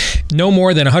 No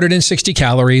more than 160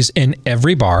 calories in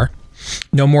every bar.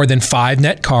 No more than 5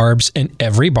 net carbs in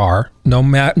every bar. No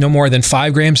more than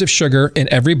 5 grams of sugar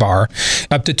in every bar.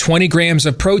 Up to 20 grams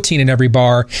of protein in every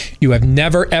bar. You have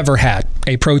never, ever had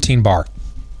a protein bar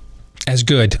as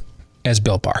good as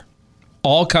Built Bar.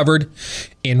 All covered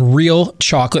in real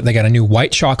chocolate. They got a new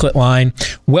white chocolate line,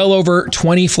 well over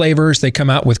 20 flavors. They come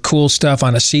out with cool stuff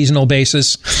on a seasonal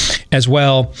basis as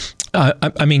well.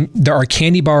 I mean, there are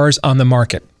candy bars on the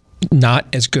market, not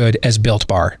as good as Built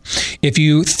Bar. If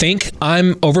you think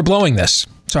I'm overblowing this,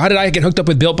 so how did I get hooked up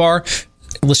with Built Bar?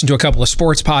 Listen to a couple of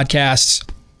sports podcasts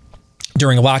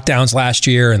during lockdowns last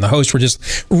year, and the hosts were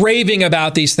just raving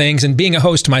about these things. And being a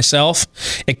host myself,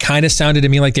 it kind of sounded to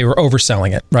me like they were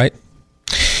overselling it, right?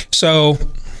 So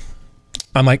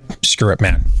I'm like, screw it,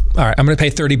 man. All right, I'm going to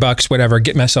pay $30, whatever,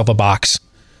 get myself a box.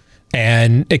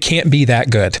 And it can't be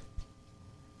that good.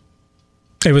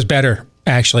 It was better,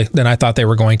 actually, than I thought they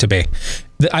were going to be.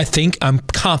 I'm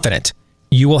confident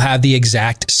you will have the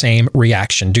exact same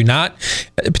reaction. Do not,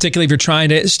 particularly if you're trying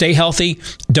to stay healthy,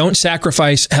 don't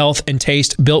sacrifice health and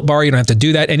taste. Built Bar, you don't have to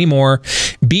do that anymore.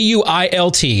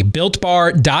 BUILT,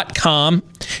 BuiltBar.com.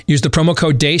 Use the promo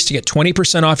code DACE to get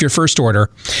 20% off your first order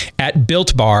at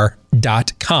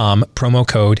BuiltBar.com, promo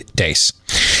code DACE.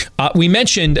 We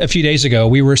mentioned a few days ago,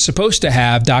 we were supposed to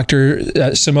have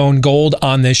Dr. Simone Gold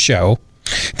on this show.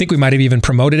 I think we might have even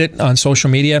promoted it on social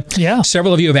media. Yeah.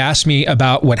 Several of you have asked me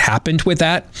about what happened with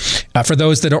that. For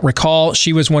those that don't recall,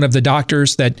 she was one of the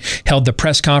doctors that held the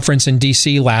press conference in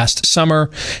D.C. last summer,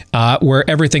 where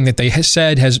everything that they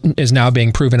said is now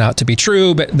being proven out to be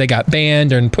true, but they got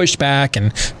banned and pushed back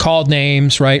and called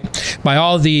names, right, by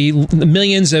all the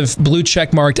millions of blue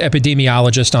check-marked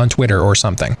epidemiologists on Twitter or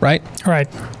something, right? Right.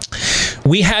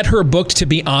 We had her booked to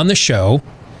be on the show.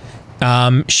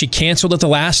 She canceled at the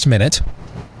last minute.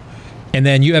 And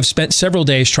then you have spent several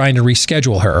days trying to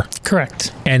reschedule her.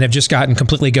 Correct. And have just gotten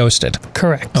completely ghosted.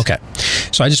 Correct. Okay.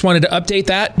 So I just wanted to update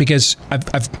that because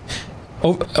I've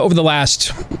over the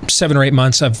last 7 or 8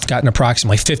 months, I've gotten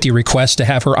approximately 50 requests to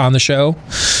have her on the show.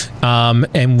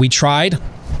 And we tried.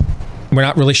 We're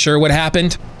not really sure what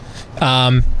happened.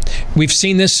 We've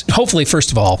seen this. Hopefully,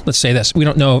 first of all, let's say this. We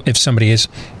don't know if somebody is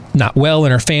not well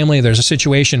in her family. There's a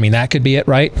situation. I mean, that could be it,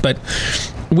 right? But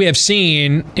we have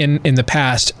seen in the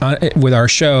past with our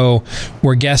show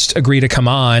where guests agree to come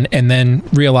on and then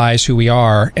realize who we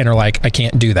are and are like, I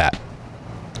can't do that.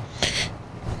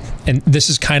 And this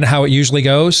is kind of how it usually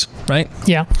goes, right?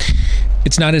 Yeah.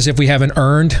 It's not as if we haven't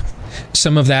earned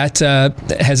some of that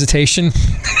hesitation.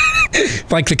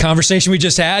 Like the conversation we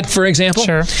just had, for example.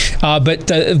 Sure. But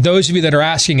those of you that are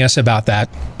asking us about that,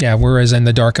 yeah, we're as in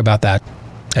the dark about that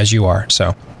as you are.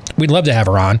 So we'd love to have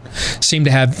her on. Seem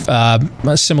to have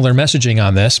a similar messaging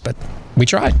on this, but we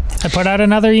tried. I put out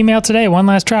another email today. One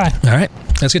last try. All right.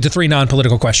 Let's get to 3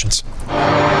 non-political questions.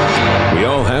 We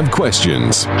all have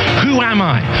questions. Who am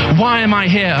I? Why am I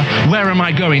here? Where am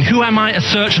I going? Who am I? A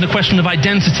search and a question of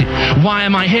identity. Why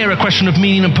am I here? A question of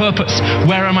meaning and purpose.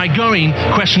 Where am I going?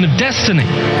 Question of destiny.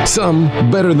 Some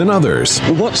better than others.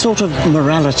 What sort of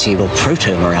morality or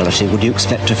proto-morality would you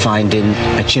expect to find in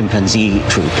a chimpanzee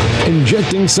troop?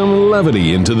 Injecting some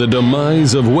levity into the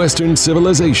demise of Western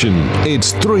civilization.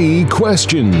 It's 3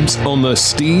 questions on the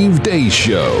Steve Deace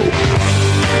Show.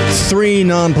 3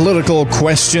 non-political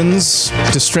questions.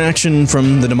 Distraction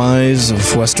from the demise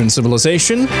of Western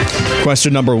civilization.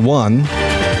 Question number 1.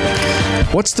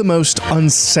 What's the most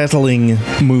unsettling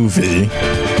movie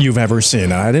you've ever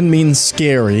seen? I didn't mean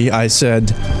scary. I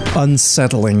said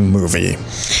unsettling movie.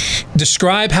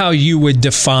 Describe how you would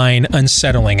define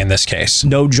unsettling in this case.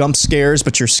 No jump scares,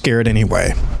 but you're scared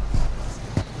anyway.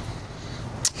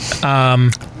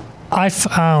 I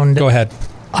found... Go ahead.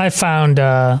 I found...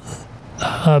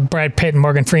 Brad Pitt and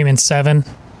Morgan Freeman 7.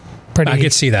 I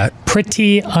could see that.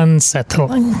 Pretty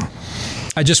unsettling.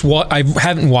 I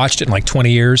haven't watched it in like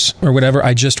 20 years or whatever.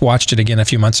 I just watched it again a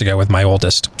few months ago with my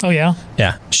oldest. Oh, yeah?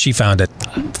 Yeah. She found it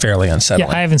fairly unsettling.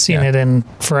 Yeah, I haven't seen it in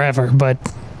forever, but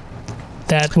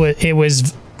it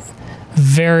was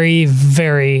very,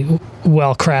 very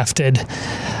well crafted.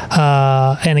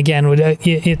 And again,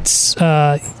 it's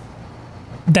that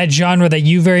genre that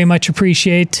you very much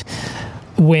appreciate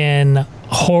when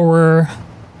horror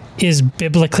is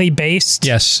biblically based.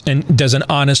 Yes, and does an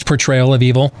honest portrayal of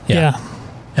evil. Yeah.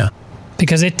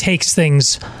 Because it takes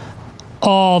things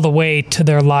all the way to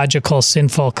their logical,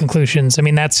 sinful conclusions. I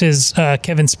mean, that's his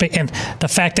Kevin Spacey. And the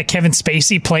fact that Kevin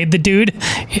Spacey played the dude,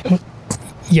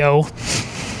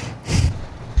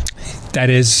 that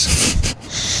is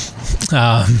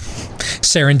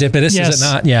serendipitous, yes. Is it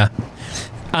not? Yeah.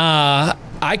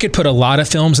 I could put a lot of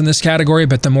films in this category,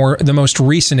 but the most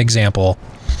recent example,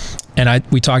 and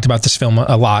we talked about this film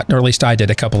a lot, or at least I did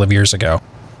a couple of years ago.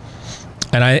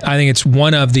 And I think it's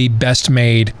one of the best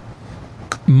made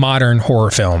modern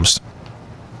horror films,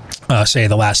 say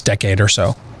the last decade or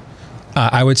so.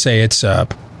 I would say it's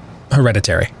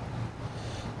Hereditary.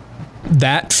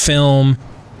 That film,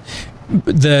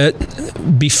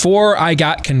 before I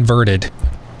got converted,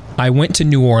 I went to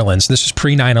New Orleans. This was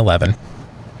pre 9/11.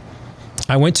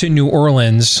 I went to New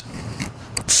Orleans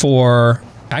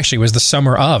it was the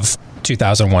summer of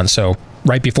 2001, so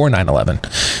right before 9/11.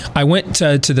 I went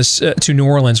to New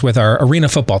Orleans with our arena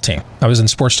football team. I was in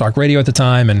sports talk radio at the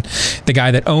time, and the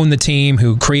guy that owned the team,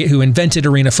 who invented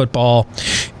arena football,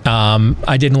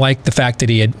 I didn't like the fact that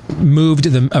he had moved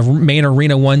the main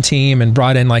Arena 1 team and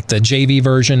brought in like the JV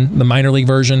version, the minor league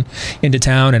version, into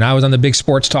town, and I was on the big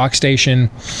sports talk station,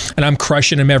 and I'm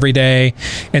crushing him every day.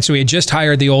 And so he had just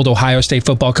hired the old Ohio State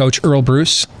football coach, Earl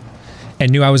Bruce,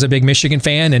 and knew I was a big Michigan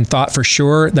fan and thought for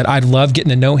sure that I'd love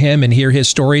getting to know him and hear his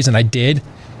stories, and I did.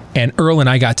 And Earl and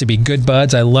I got to be good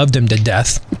buds. I loved him to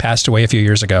death. He passed away a few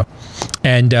years ago.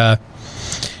 And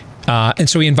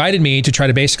so he invited me to try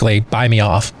to basically buy me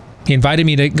off. He invited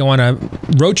me to go on a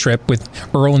road trip with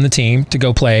Earl and the team to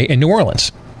go play in New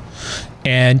Orleans.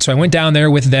 And so I went down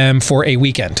there with them for a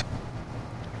weekend.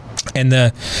 And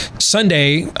the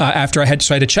Sunday after I had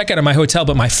to check out of my hotel,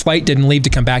 but my flight didn't leave to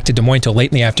come back to Des Moines till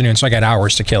late in the afternoon. So I got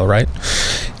hours to kill, right?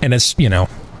 And it's,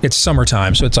 it's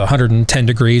summertime, so it's 110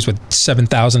 degrees with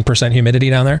 7,000% humidity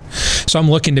down there. So I'm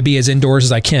looking to be as indoors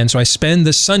as I can. So I spend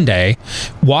the Sunday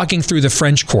walking through the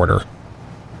French Quarter.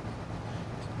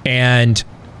 And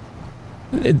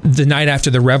the night after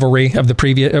the revelry of the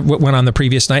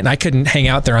previous night, and I couldn't hang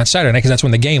out there on Saturday night because that's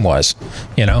when the game was,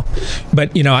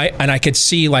 But I could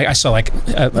see, I saw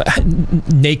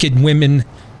naked women,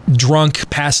 drunk,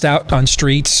 passed out on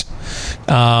streets.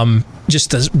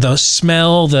 Just the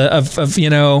smell of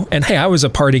and hey, I was a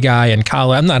party guy in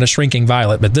college. I'm not a shrinking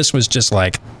violet, but this was just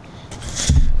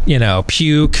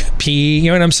puke, pee, you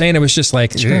know what I'm saying? It was just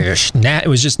it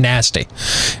was just nasty.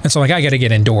 And so I got to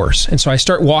get indoors. And so I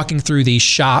start walking through these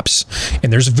shops,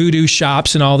 and there's voodoo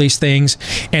shops and all these things.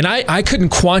 And I couldn't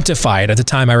quantify it at the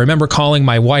time. I remember calling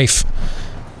my wife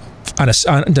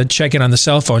to check in on the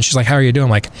cell phone. She's like, how are you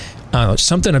doing? I'm like,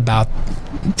 something about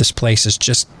this place is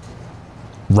just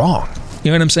wrong. You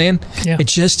know what I'm saying? Yeah. It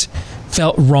just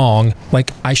felt wrong.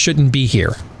 Like I shouldn't be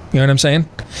here. You know what I'm saying?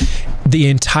 The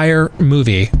entire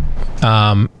movie,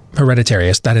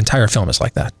 Hereditary, that entire film is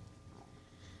like that.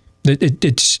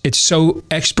 It's so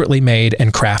expertly made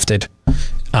and crafted.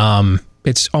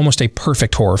 It's almost a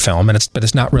perfect horror film, but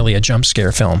it's not really a jump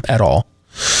scare film at all.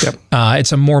 Yep.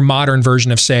 It's a more modern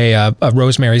version of, say, a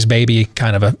Rosemary's Baby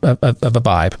kind of a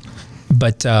vibe.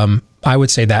 But I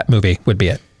would say that movie would be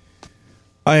it.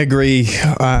 I agree.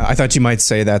 I thought you might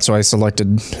say that, so I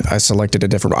selected a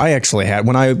different. I actually had,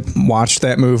 when I watched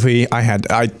that movie,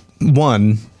 I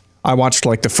watched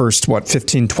like the first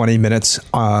 15, 20 minutes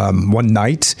one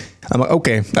night. I'm like,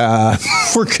 okay,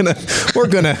 we're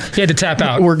gonna. You had to tap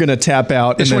out. We're gonna tap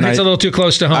out. This one hits a little too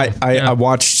close to home. I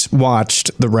watched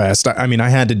the rest. I mean, I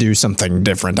had to do something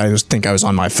different. I just think I was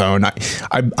on my phone.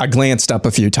 I glanced up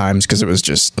a few times because it was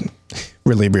just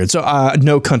really weird. So,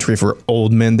 No Country for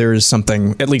Old Men. There is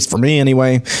something, at least for me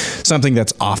anyway, something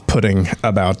that's off-putting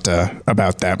about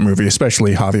that movie,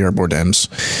 especially Javier Bardem's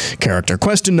character.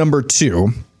 Question number 2.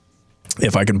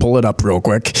 If I can pull it up real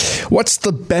quick. What's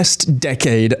the best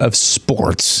decade of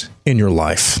sports in your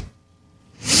life?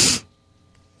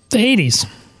 The 80s.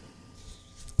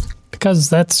 Because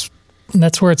that's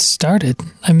where it started.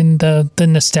 I mean, the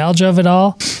nostalgia of it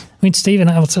all. I mean, Steve,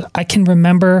 I can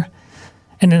remember,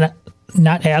 and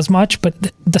not as much, but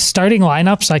the starting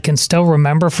lineups I can still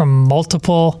remember from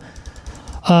multiple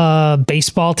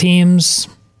baseball teams,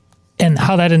 and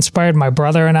how that inspired my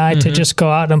brother and I to just go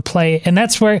out and play. And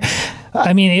that's where,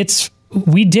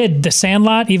 we did the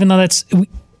Sandlot, even though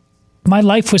my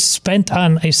life was spent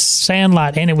on a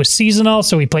sandlot, and it was seasonal.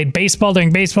 So we played baseball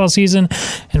during baseball season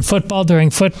and football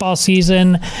during football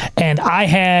season. And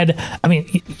you're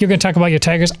going to talk about your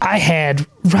Tigers. I had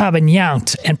Robin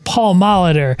Yount and Paul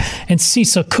Molitor and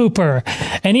Cecil Cooper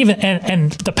and even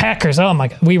the Packers. Oh my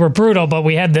God, we were brutal, but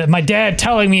we had my dad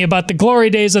telling me about the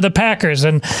glory days of the Packers.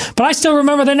 But I still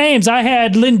remember the names. I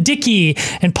had Lynn Dickey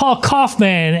and Paul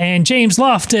Kaufman and James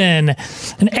Lofton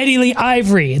and Eddie Lee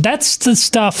Ivory. That's the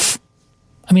stuff.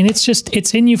 I mean,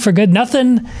 it's in you for good.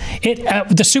 Nothing.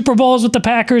 The Super Bowls with the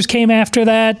Packers came after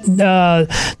that.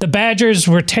 The Badgers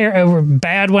were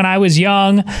bad when I was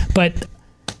young, but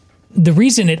the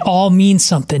reason it all means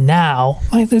something now,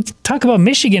 talk about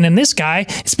Michigan and this guy,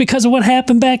 it's because of what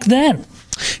happened back then.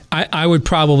 I would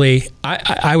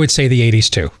say the 80s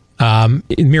too.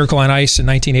 Miracle on Ice in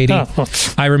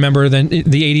 1980. I remember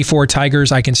the 84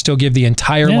 Tigers. I can still give the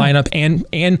entire lineup and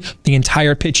the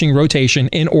entire pitching rotation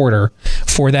in order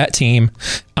for that team.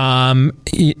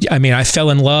 I fell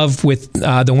in love with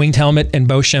the winged helmet and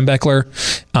Bo Schembechler,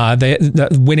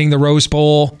 winning the Rose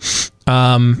Bowl.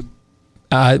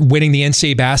 Winning the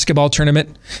NCAA basketball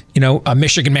tournament. A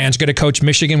Michigan man's going to coach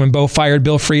Michigan when Bo fired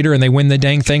Bill Frieder and they win the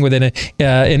dang thing with an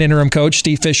interim coach,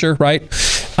 Steve Fisher, right?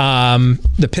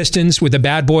 The Pistons with the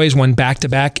Bad Boys won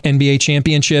back-to-back NBA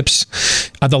championships.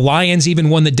 The Lions even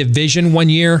won the division one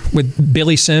year with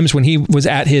Billy Sims when he was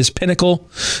at his pinnacle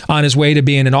on his way to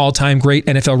being an all-time great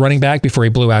NFL running back before he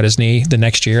blew out his knee the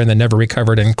next year and then never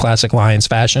recovered in classic Lions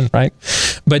fashion, right?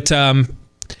 But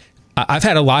I've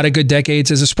had a lot of good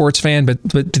decades as a sports fan, but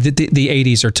the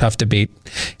 80s are tough to beat.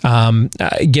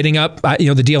 Getting up,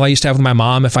 the deal I used to have with my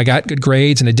mom, if I got good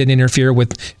grades and it didn't interfere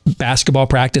with basketball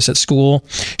practice at school,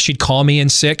 she'd call me in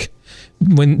sick.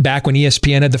 Back when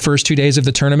ESPN had the first 2 days of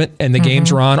the tournament and the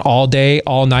games were on all day,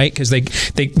 all night, because they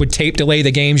would tape delay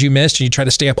the games you missed, and you try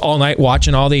to stay up all night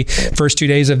watching all the first 2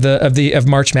 days of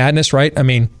March Madness, right? I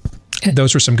mean,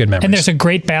 those were some good memories. And there's a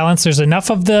great balance. There's enough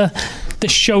of the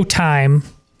showtime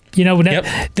You know,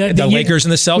 the Lakers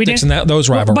and the Celtics and those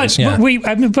rivalries.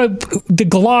 But the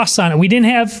gloss on it, we didn't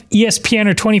have ESPN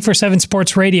or 24/7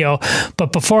 Sports Radio,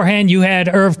 but beforehand you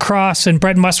had Irv Cross and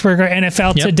Brett Musburger,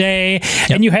 NFL Today,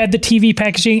 and you had the TV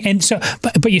packaging, and so,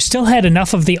 but you still had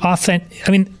enough of the I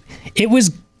mean,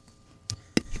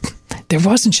 there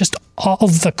wasn't just all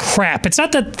of the crap. It's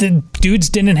not that the dudes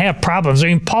didn't have problems. I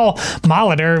mean, Paul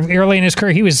Molitor, early in his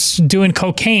career, he was doing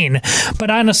cocaine. But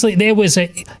honestly, it was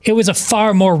a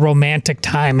far more romantic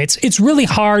time. It's really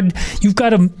hard. You've got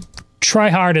to try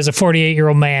hard as a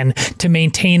 48-year-old man to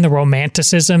maintain the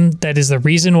romanticism that is the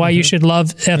reason why you should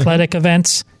love athletic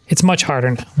events. It's much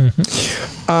harder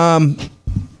now.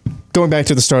 Going back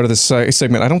to the start of this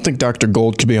segment, I don't think Dr.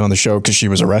 Gold could be on the show because she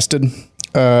was arrested.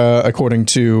 According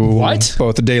to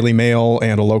both the Daily Mail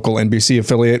and a local NBC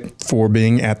affiliate, for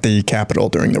being at the Capitol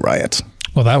during the riot.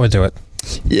 Well, that would do it.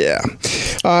 Yeah.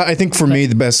 I think for me,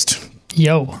 the best...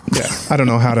 Yeah. I don't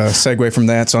know how to segue from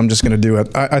that, so I'm just going to do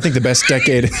it. I think the best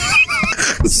decade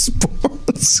in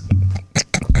sports...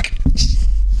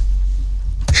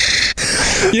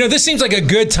 You know, this seems like a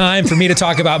good time for me to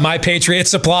talk about My Patriot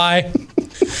Supply.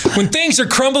 When things are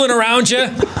crumbling around you...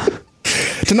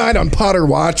 Tonight on Potter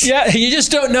Watch. Yeah, you just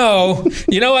don't know.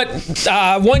 You know what?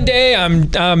 One day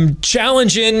I'm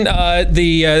challenging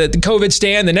the COVID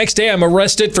stand. The next day I'm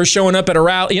arrested for showing up at a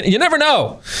rally. You never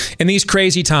know in these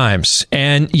crazy times.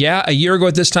 And yeah, a year ago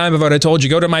at this time, if I had told you,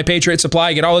 go to My Patriot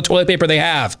Supply, get all the toilet paper they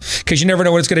have, because you never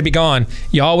know when it's going to be gone,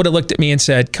 y'all would have looked at me and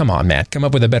said, come on, man, come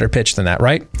up with a better pitch than that,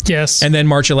 right? Yes. And then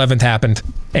March 11th happened,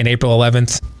 and April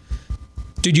 11th.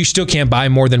 Dude, you still can't buy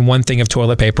more than one thing of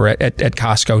toilet paper at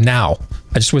Costco now.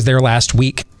 I just was there last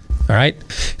week. All right.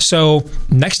 So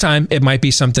next time it might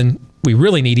be something we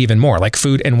really need even more, like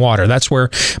food and water. That's where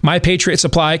My Patriot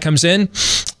Supply comes in.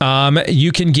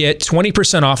 You can get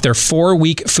 20% off their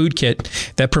 4-week food kit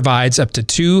that provides up to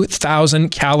 2,000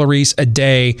 calories a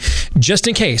day, just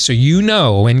in case. So you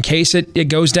know, in case it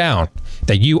goes down,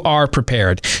 that you are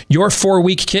prepared. Your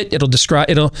 4-week kit,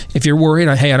 if you're worried,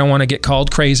 hey, I don't want to get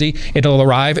called crazy, it'll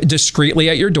arrive discreetly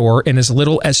at your door in as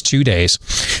little as 2 days.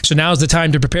 So now's the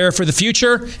time to prepare for the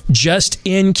future, just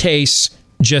in case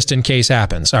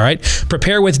happens. All right.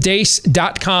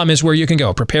 Preparewithdace.com is where you can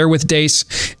go.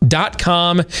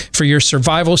 Preparewithdace.com for your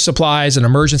survival supplies and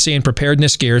emergency and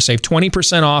preparedness gear. Save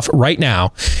 20% off right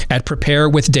now at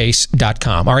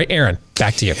preparewithdace.com. All right, Aaron,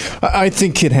 back to you. I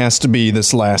think it has to be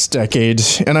this last decade.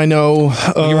 And I know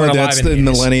that's the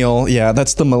millennial. Yeah,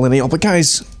 that's the millennial. But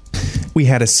guys, we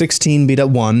had a 16 beat up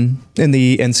 1 in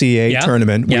the NCAA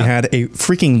tournament. We had a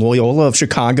freaking Loyola of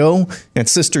Chicago and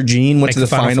Sister Jean went to the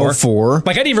Final Four.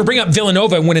 Like, I didn't even bring up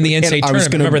Villanova winning the NCAA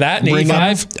tournament. Remember that in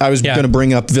 85? I was going to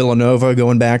bring up Villanova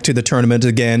going back to the tournament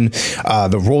again.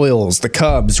 The Royals, the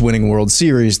Cubs winning World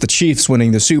Series, the Chiefs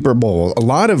winning the Super Bowl. A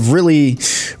lot of really,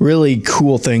 really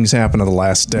cool things happened in the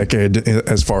last decade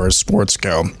as far as sports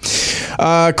go.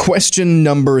 Question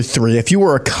number 3. If you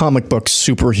were a comic book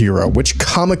superhero, which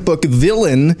comic book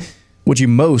villain would you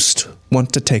most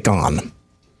want to take on?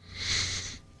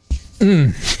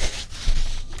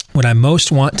 Would I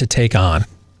most want to take on?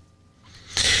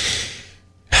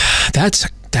 That's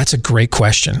a great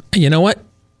question. You know what?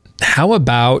 How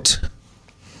about...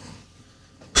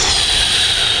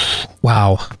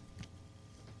 Wow.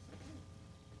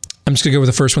 I'm just going to go with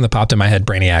the first one that popped in my head,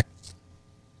 Brainiac.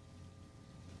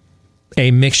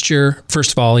 A mixture.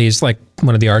 First of all, he's like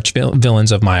one of the arch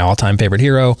villains of my all-time favorite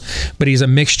hero, but he's a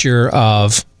mixture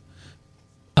of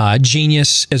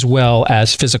genius as well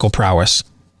as physical prowess,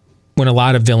 when a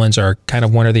lot of villains are kind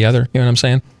of one or the other. You know what I'm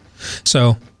saying?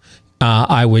 So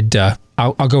I would,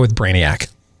 I'll go with Brainiac.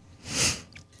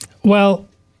 Well,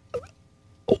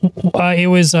 it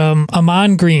was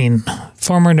Amon Green,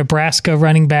 former Nebraska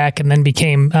running back, and then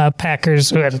became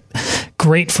Packers, who had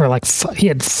great for he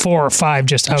had 4 or 5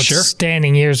 just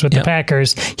outstanding years with the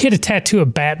Packers. He had a tattoo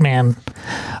of Batman.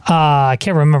 I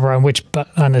can't remember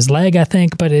on his leg, I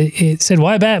think, but it said,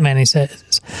 "Why Batman?" He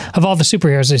says, of all the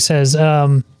superheroes, he says,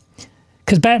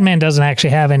 because Batman doesn't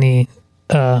actually have any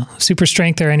super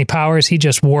strength or any powers. He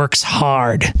just works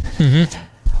hard. Mm-hmm.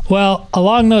 Well,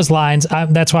 along those lines,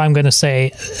 that's why I'm going to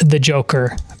say the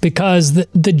Joker, because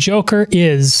the Joker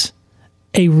is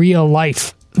a real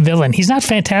life villain. He's not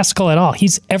fantastical at all.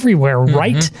 He's everywhere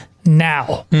right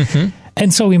now. Mm-hmm.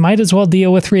 And so we might as well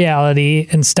deal with reality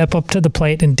and step up to the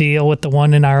plate and deal with the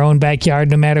one in our own backyard,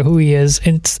 no matter who he is.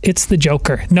 It's the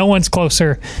Joker. No one's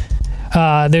closer.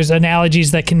 There's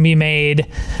analogies that can be made,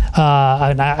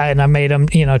 and I made them,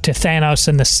 to Thanos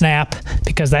and the snap,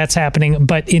 because that's happening.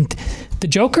 But in the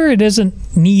Joker, it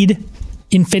doesn't need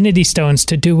Infinity Stones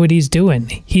to do what he's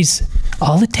doing.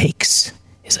 All it takes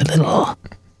is a little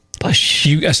Push.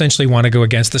 You essentially want to go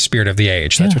against the spirit of the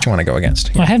age. That's what you want to go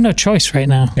against. Well, I have no choice right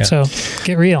now, so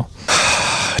get real.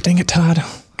 Dang it, Todd.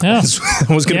 Yeah.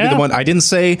 I was going to be the one. I didn't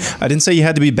say you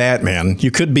had to be Batman. You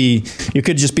could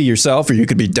just be yourself, or you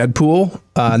could be Deadpool,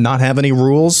 not have any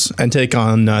rules, and take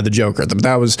on the Joker. But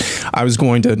I was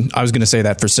going to say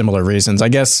that for similar reasons. I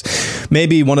guess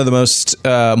maybe one of the most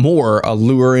more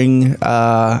alluring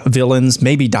villains,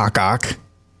 maybe Doc Ock.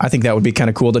 I think that would be kind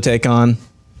of cool to take on.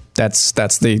 That's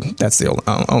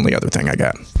the only other thing I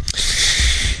got.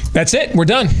 That's it. We're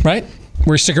done, right?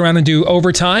 We're sticking around and do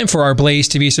overtime for our Blaze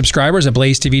TV subscribers at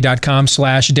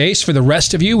blazetv.com/Deace. For the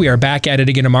rest of you, we are back at it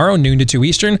again tomorrow, noon to 2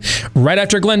 Eastern, right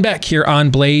after Glenn Beck here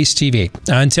on Blaze TV.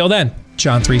 Until then,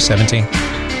 John 3:17.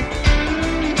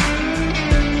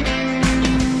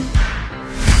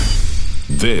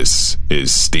 This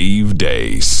is Steve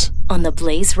Deace on the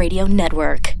Blaze Radio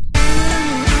Network.